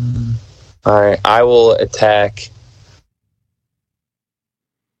 All right, I will attack.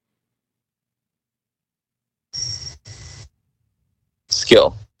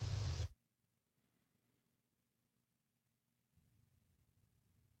 Skill.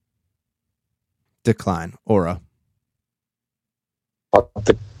 Decline. Aura.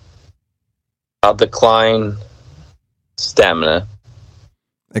 I'll decline stamina.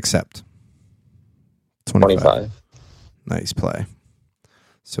 Accept. 25. Nice play.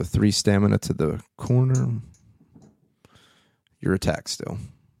 So 3 stamina to the corner. Your attack still.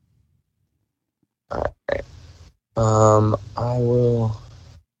 All right. I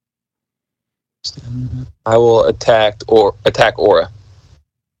will attack aura.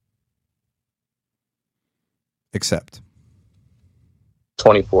 Accept.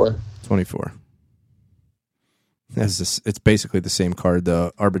 24. It's basically the same card,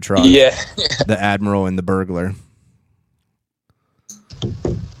 the arbitrage. Yeah. The admiral and the burglar.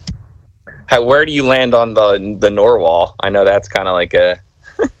 Where do you land on the Norwal? I know that's kind of like a.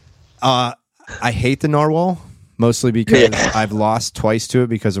 I hate the Narwhal, mostly because I've lost twice to it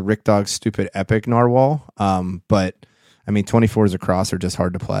because of Rick Dog's stupid epic Narwhal. But I mean, 24s across are just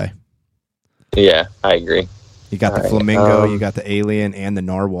hard to play. Yeah, I agree. You got the flamingo, you got the alien, and the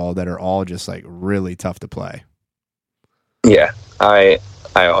Narwhal that are all just like really tough to play. Yeah, I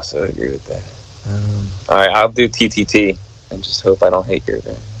also agree with that. All right, I'll do TTT and just hope I don't hate your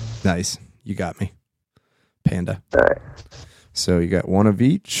thing. Nice, you got me, Panda. All right. So you got one of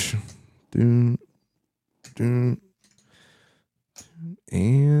each. And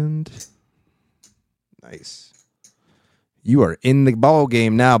nice. You are in the ball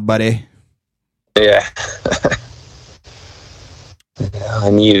game now, buddy. Yeah. I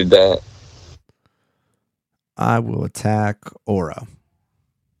needed that. I will attack Aura.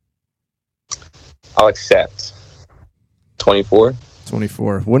 I'll accept. 24.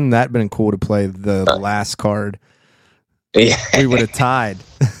 24. Wouldn't that have been cool to play the last card? Yeah. We would have tied.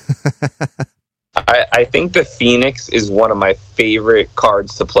 I think the Phoenix is one of my favorite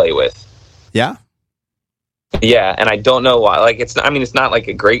cards to play with. Yeah? Yeah, and I don't know why. Like, it's not like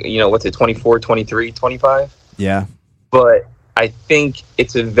a great, what's it, 24, 23, 25? Yeah. But I think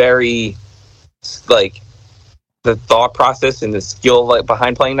it's a very, like, the thought process and the skill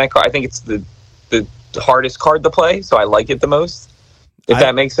behind playing that card. I think it's the hardest card to play, so I like it the most. If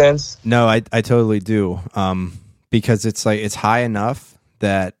that makes sense. No, I totally do. Because it's like it's high enough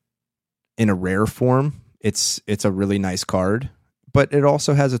that in a rare form, it's a really nice card, but it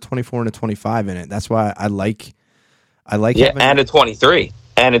also has a 24 and a 25 in it. That's why I like. Yeah, and a 23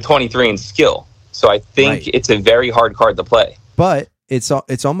 in skill. So I think it's a very hard card to play. But it's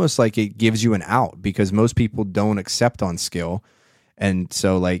almost like it gives you an out because most people don't accept on skill, and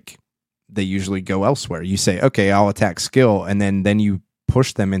so like they usually go elsewhere. You say, okay, I'll attack skill, and then you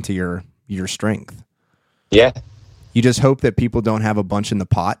push them into your strength. Yeah. You just hope that people don't have a bunch in the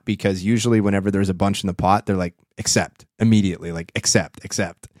pot because usually whenever there's a bunch in the pot, they're like, accept immediately, like accept,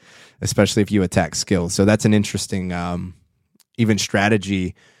 especially if you attack skills. So that's an interesting even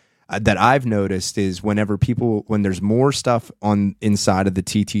strategy that I've noticed is when there's more stuff on inside of the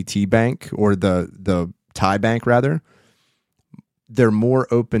TTT bank or the tie bank rather, they're more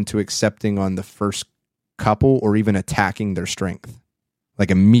open to accepting on the first couple or even attacking their strength. Like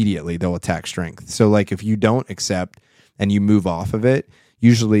immediately they'll attack strength. So like if you don't accept and you move off of it,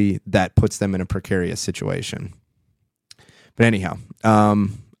 usually that puts them in a precarious situation. But anyhow,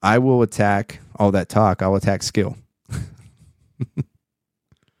 I will attack all that talk. I'll attack skill.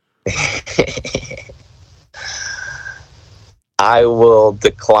 I will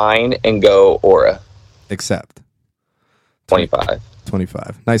decline and go aura. Accept. 25.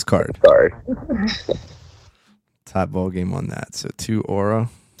 25. Nice card. Card. Top ball game on that. So 2 aura.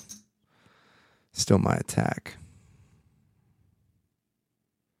 Still my attack.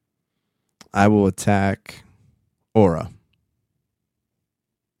 I will attack aura.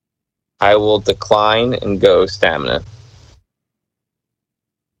 I will decline and go stamina.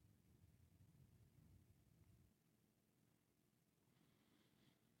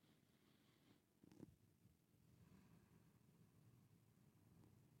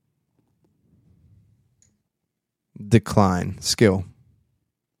 Decline. Skill.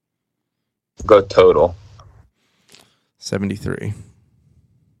 Go total. 73.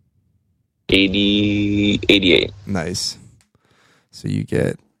 88. Nice. So you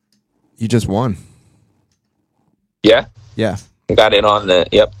just won. Yeah? Yeah. Got it on the,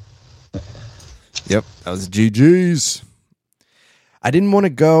 yep. Yep. That was GG's. I didn't want to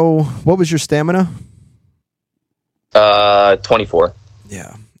go. What was your stamina? 24.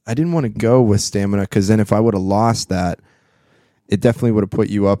 Yeah. I didn't want to go with stamina because then if I would have lost that, it definitely would have put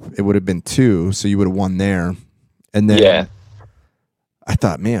you up. It would have been 2, so you would have won there. And then I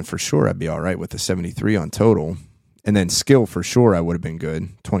thought, man, for sure I'd be all right with the 73 on total. And then skill for sure I would have been good,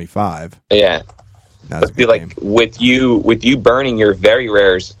 25. Yeah. I feel like with you burning your very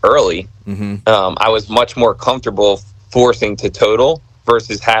rares early, I was much more comfortable forcing to total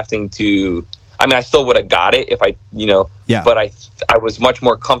versus having to. I mean, I still would have got it if I, but I was much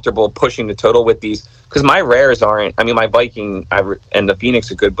more comfortable pushing the total with these because my rares aren't. I mean, my Viking and the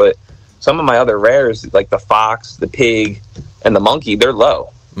Phoenix are good, but some of my other rares like the Fox, the Pig, and the Monkey, they're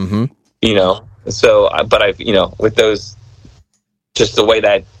low. So, but I've with those, just the way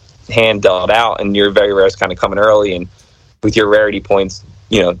that hand dealt out, and your very rares kind of coming early, and with your rarity points,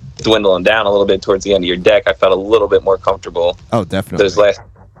 dwindling down a little bit towards the end of your deck, I felt a little bit more comfortable. Oh, definitely. Those last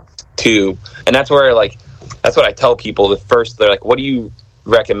 2, and that's where that's what I tell people. They're like, "What do you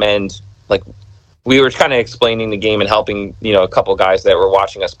recommend?" Like, we were kind of explaining the game and helping a couple guys that were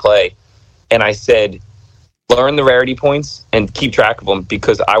watching us play, and I said, learn the rarity points and keep track of them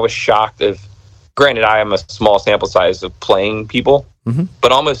because I was shocked of. Granted, I am a small sample size of playing people,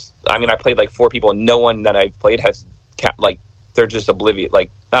 but almost, I played like 4 people, and no one that I've played has, they're just oblivious.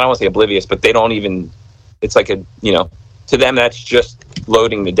 Like, I don't want to say oblivious, but they don't even, it's like to them, that's just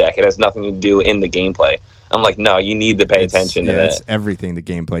loading the deck. It has nothing to do in the gameplay. I'm like, no, you need to pay attention to that. It's everything the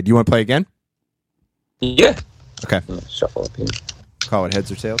gameplay. Do you want to play again? Yeah. Okay. Shuffle up here. Call it heads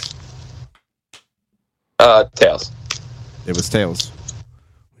or tails? Tails. It was tails.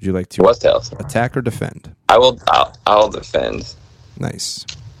 Would you like to What's tails? attack or defend? I'll defend. Nice.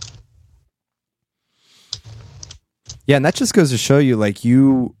 Yeah, and that just goes to show you, like,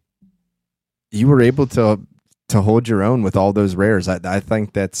 you were able to hold your own with all those rares. I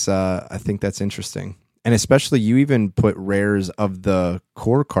think that's interesting, and especially you even put rares of the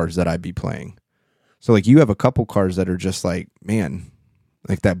core cards that I'd be playing. So like you have a couple cards that are just like, man,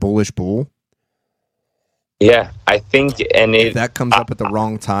 like that Bullish Bull. Yeah, I think, and if that comes up at the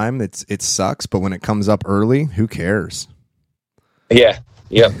wrong time, it sucks. But when it comes up early, who cares? Yeah.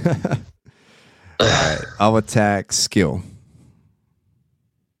 Yep. All right, I'll attack skill.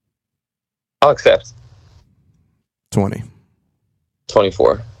 I'll accept. 20.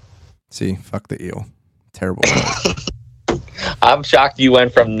 24. See, fuck the eel. Terrible. I'm shocked you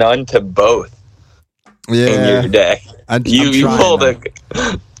went from none to both. Yeah, in your day. You pulled a.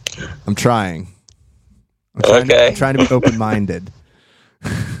 I'm trying. I'm trying to be open-minded.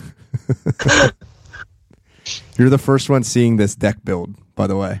 You're the first one seeing this deck build, by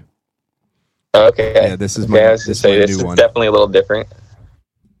the way. Okay. Yeah, this is my this is definitely a little different.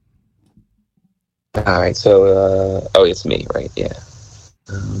 All right, so it's me, right? Yeah.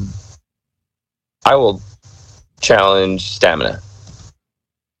 I will challenge stamina.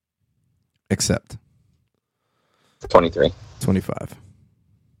 Accept. 23. 25.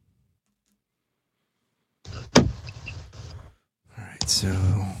 All right, so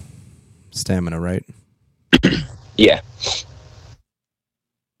stamina, right? Yeah.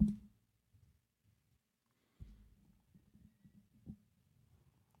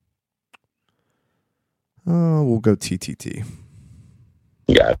 We'll go TTT.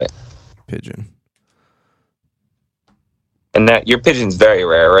 You got it. Pigeon. And that your pigeon's very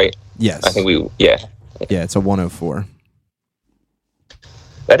rare, right? Yes. I think yeah, it's a 104.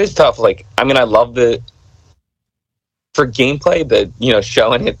 That is tough. Like, I mean, I love for gameplay,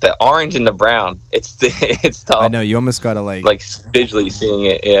 showing it, the orange and the brown. It's tough. I know, you almost gotta like visually seeing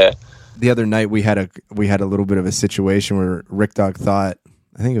it. Yeah. The other night we had a little bit of a situation where Rick Dog thought,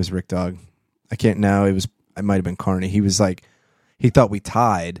 I think it was Rick Dog. I can't now. It might have been Carney. He was like, he thought we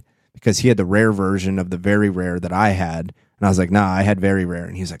tied because he had the rare version of the very rare that I had. And I was like, nah, I had very rare.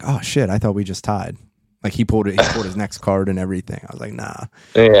 And he's like, oh shit, I thought we just tied. Like he pulled his next card and everything. I was like, nah.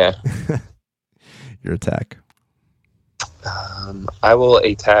 Yeah. Your attack. I will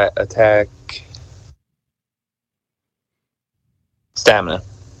attack stamina.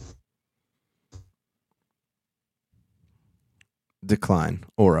 Decline.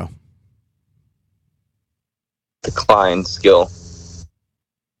 Aura. Decline skill.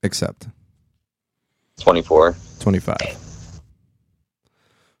 Accept. 24. 25.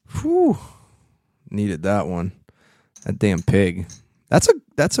 Whew. Needed that one. That damn pig. That's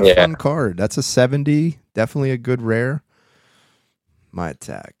a fun card. That's a 70. Definitely a good rare. My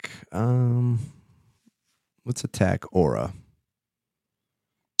attack. Let's attack Aura.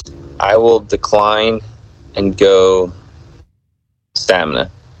 I will decline and go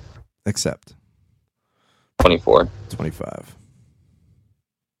stamina. Accept. 24. 25.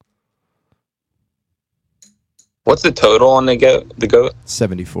 What's the total on the goat?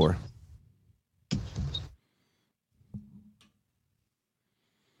 74.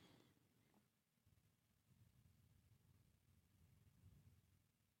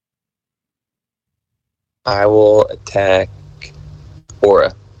 I will attack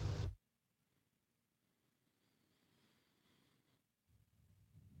Aura.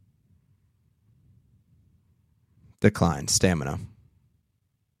 Decline. Stamina.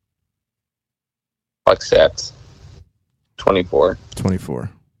 Accept. 24. 24.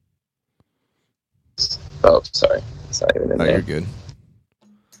 Oh, sorry. It's not even in there. You're good.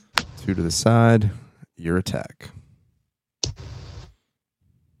 2 to the side. Your attack.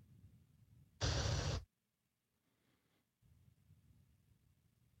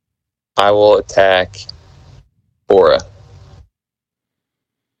 I will attack Aura.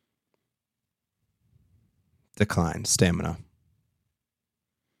 Decline. Stamina.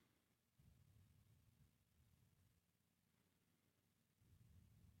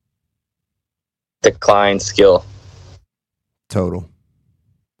 Decline skill. Total.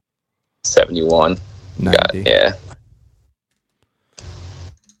 71. 90. Yeah.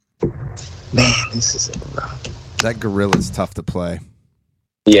 Man, this is that gorilla's tough to play.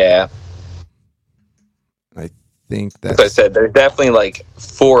 Yeah. I think that. As I said, there's definitely like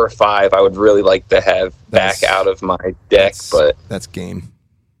 4 or 5 I would really like to have back out of my deck, but that's game.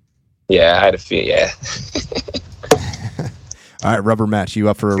 Yeah, I had a feel. Yeah. All right, rubber match. You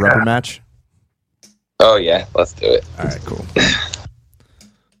up for a rubber match? Oh yeah, let's do it. All right, cool.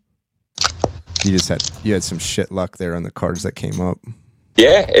 You had some shit luck there on the cards that came up.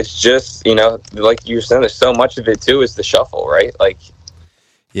 Yeah, it's just like you were saying, there's so much of it too is the shuffle, right? Like,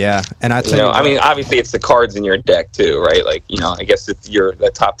 Yeah, and I You tell you know, I what, mean, obviously it's the cards in your deck too, right? Like, you know, I guess it's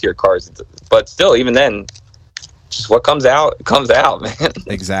the top tier cards, but still, even then, just what comes out comes out, man.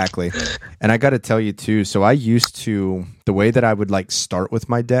 exactly. And I got to tell you too. So I used to the way that I would like start with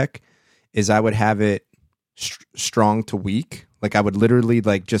my deck is I would have it strong to weak. Like I would literally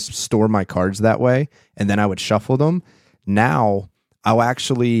like just store my cards that way, and then I would shuffle them. Now I'll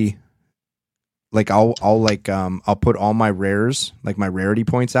actually like I'll put all my rares, like my rarity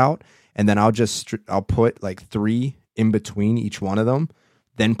points out, and then I'll put like 3 in between each one of them,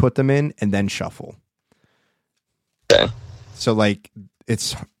 then put them in and then shuffle. Okay. So like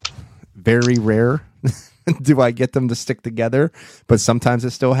it's very rare do I get them to stick together, but sometimes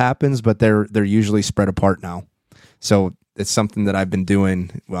it still happens, but they're usually spread apart now. So it's something that I've been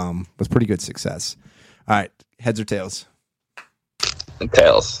doing with pretty good success. All right, heads or tails?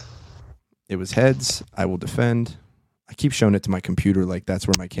 Tails. It was heads. I will defend. I keep showing it to my computer like that's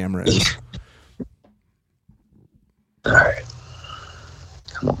where my camera is. All right.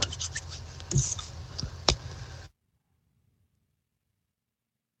 Come on.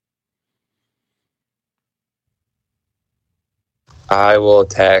 I will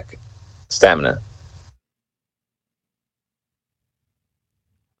attack stamina.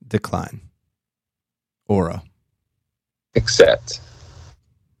 Decline. Aura. Accept.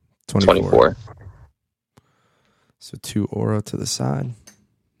 24. So 2 aura to the side.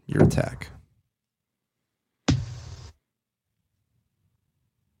 Your attack.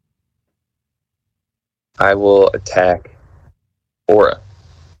 I will attack aura.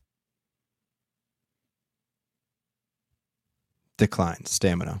 Decline.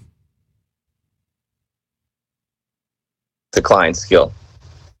 Stamina. Decline skill.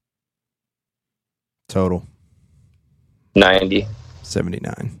 Total. 90.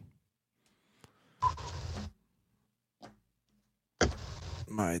 79.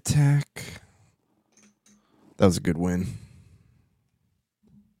 My attack. That was a good win.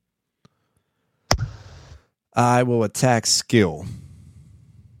 I will attack skill.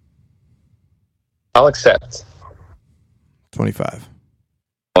 I'll accept. 25.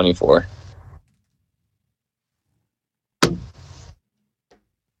 24.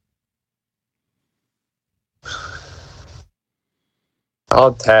 I'll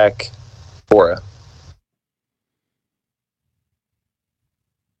attack aura.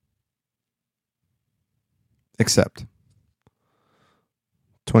 Accept.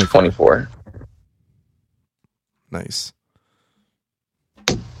 24. 24. Nice.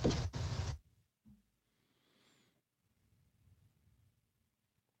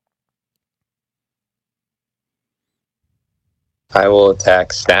 I will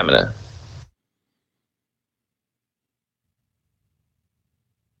attack stamina.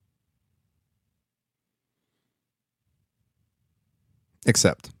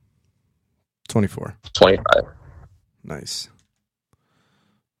 Accept. 24. 25. Nice.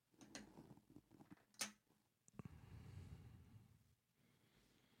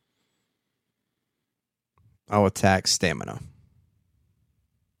 I'll attack stamina.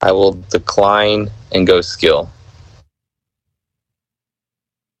 I will decline and go skill.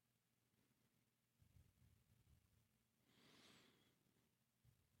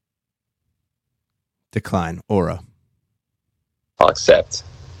 Decline. Aura. I'll accept.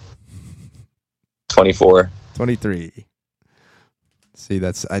 24. 23. See,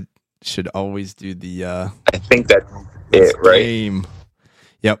 I should always do the I think that's it, right? game.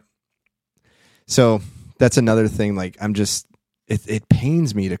 Yep. So that's another thing. Like it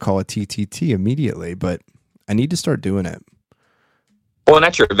pains me to call a TTT immediately, but I need to start doing it. Well, and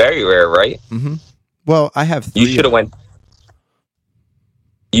that's your very rare, right? Mm-hmm. Well, I have 3. You should have went.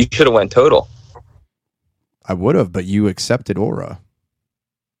 You should have went total. I would have, but you accepted aura.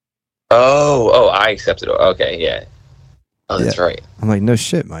 Oh, I accepted. Okay, yeah. Oh, that's right. I'm like, no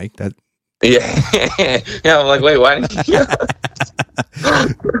shit, Mike. That Yeah, yeah. I'm like, wait, why didn't you?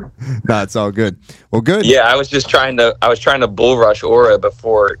 No, it's all good. Well, good. Yeah, I was trying to bull rush aura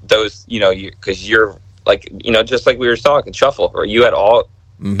before those, because you're like, just like we were talking, shuffle, or you had all.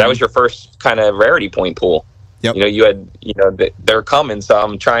 Mm-hmm. That was your first kind of rarity point pool. Yep. You had, they're coming, so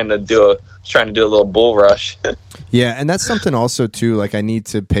I'm trying to do a little bull rush. Yeah, and that's something also too. Like, I need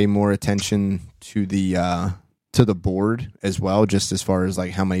to pay more attention to the board as well, just as far as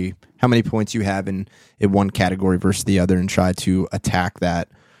like how many points you have in one category versus the other, and try to attack that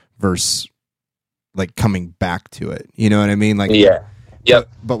versus like coming back to it. You know what I mean? Like, yeah, yep.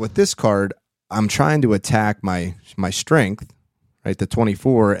 But with this card, I'm trying to attack my strength, right? The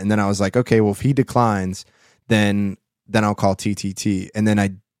 24, and then I was like, okay, well, if he declines, then I'll call TTT, and then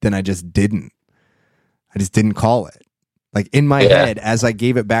I just didn't. I just didn't call it. Like in my head, as I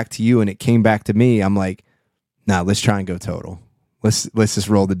gave it back to you and it came back to me, I'm like, nah, let's try and go total. Let's just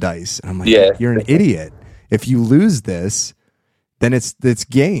roll the dice. And I'm like, you're an idiot. If you lose this, then it's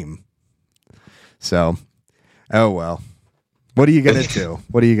game. So, oh well. What are you gonna do?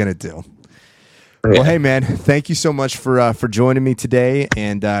 What are you gonna do? Well, hey man, thank you so much for joining me today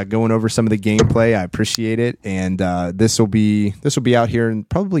and going over some of the gameplay. I appreciate it. And this will be out here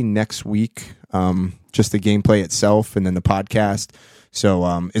probably next week. Just the gameplay itself, and then the podcast.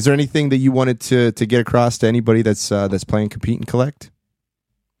 So, is there anything that you wanted to get across to anybody that's playing Compete and Collect?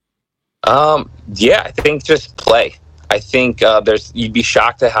 Yeah, I think just play. I think you'd be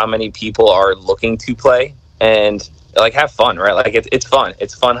shocked at how many people are looking to play and like have fun, right? Like it's fun.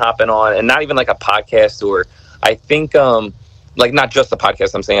 It's fun hopping on, and not even like a podcast or I think like not just a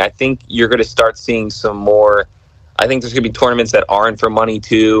podcast. I'm saying I think you're going to start seeing some more. I think there's going to be tournaments that aren't for money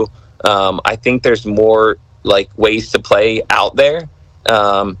too. I think there's more like ways to play out there.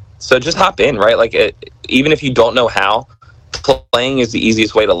 So just hop in, right? Like even if you don't know how, playing is the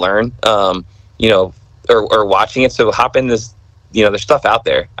easiest way to learn. Or watching it. So hop in this. There's stuff out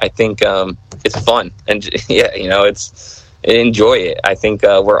there. I think it's fun, and enjoy it. I think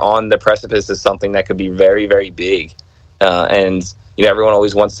we're on the precipice of something that could be very, very big, and everyone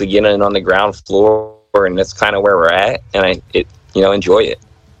always wants to get in on the ground floor, and that's kind of where we're at. And enjoy it.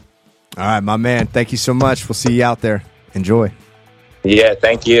 All right, my man. Thank you so much. We'll see you out there. Enjoy. Yeah,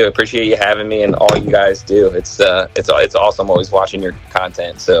 thank you. Appreciate you having me and all you guys do. It's awesome always watching your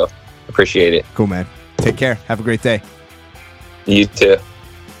content. So appreciate it. Cool, man. Take care. Have a great day. You too.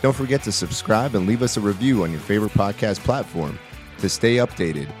 Don't forget to subscribe and leave us a review on your favorite podcast platform to stay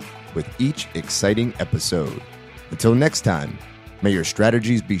updated with each exciting episode. Until next time, may your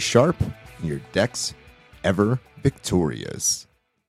strategies be sharp and your decks ever victorious.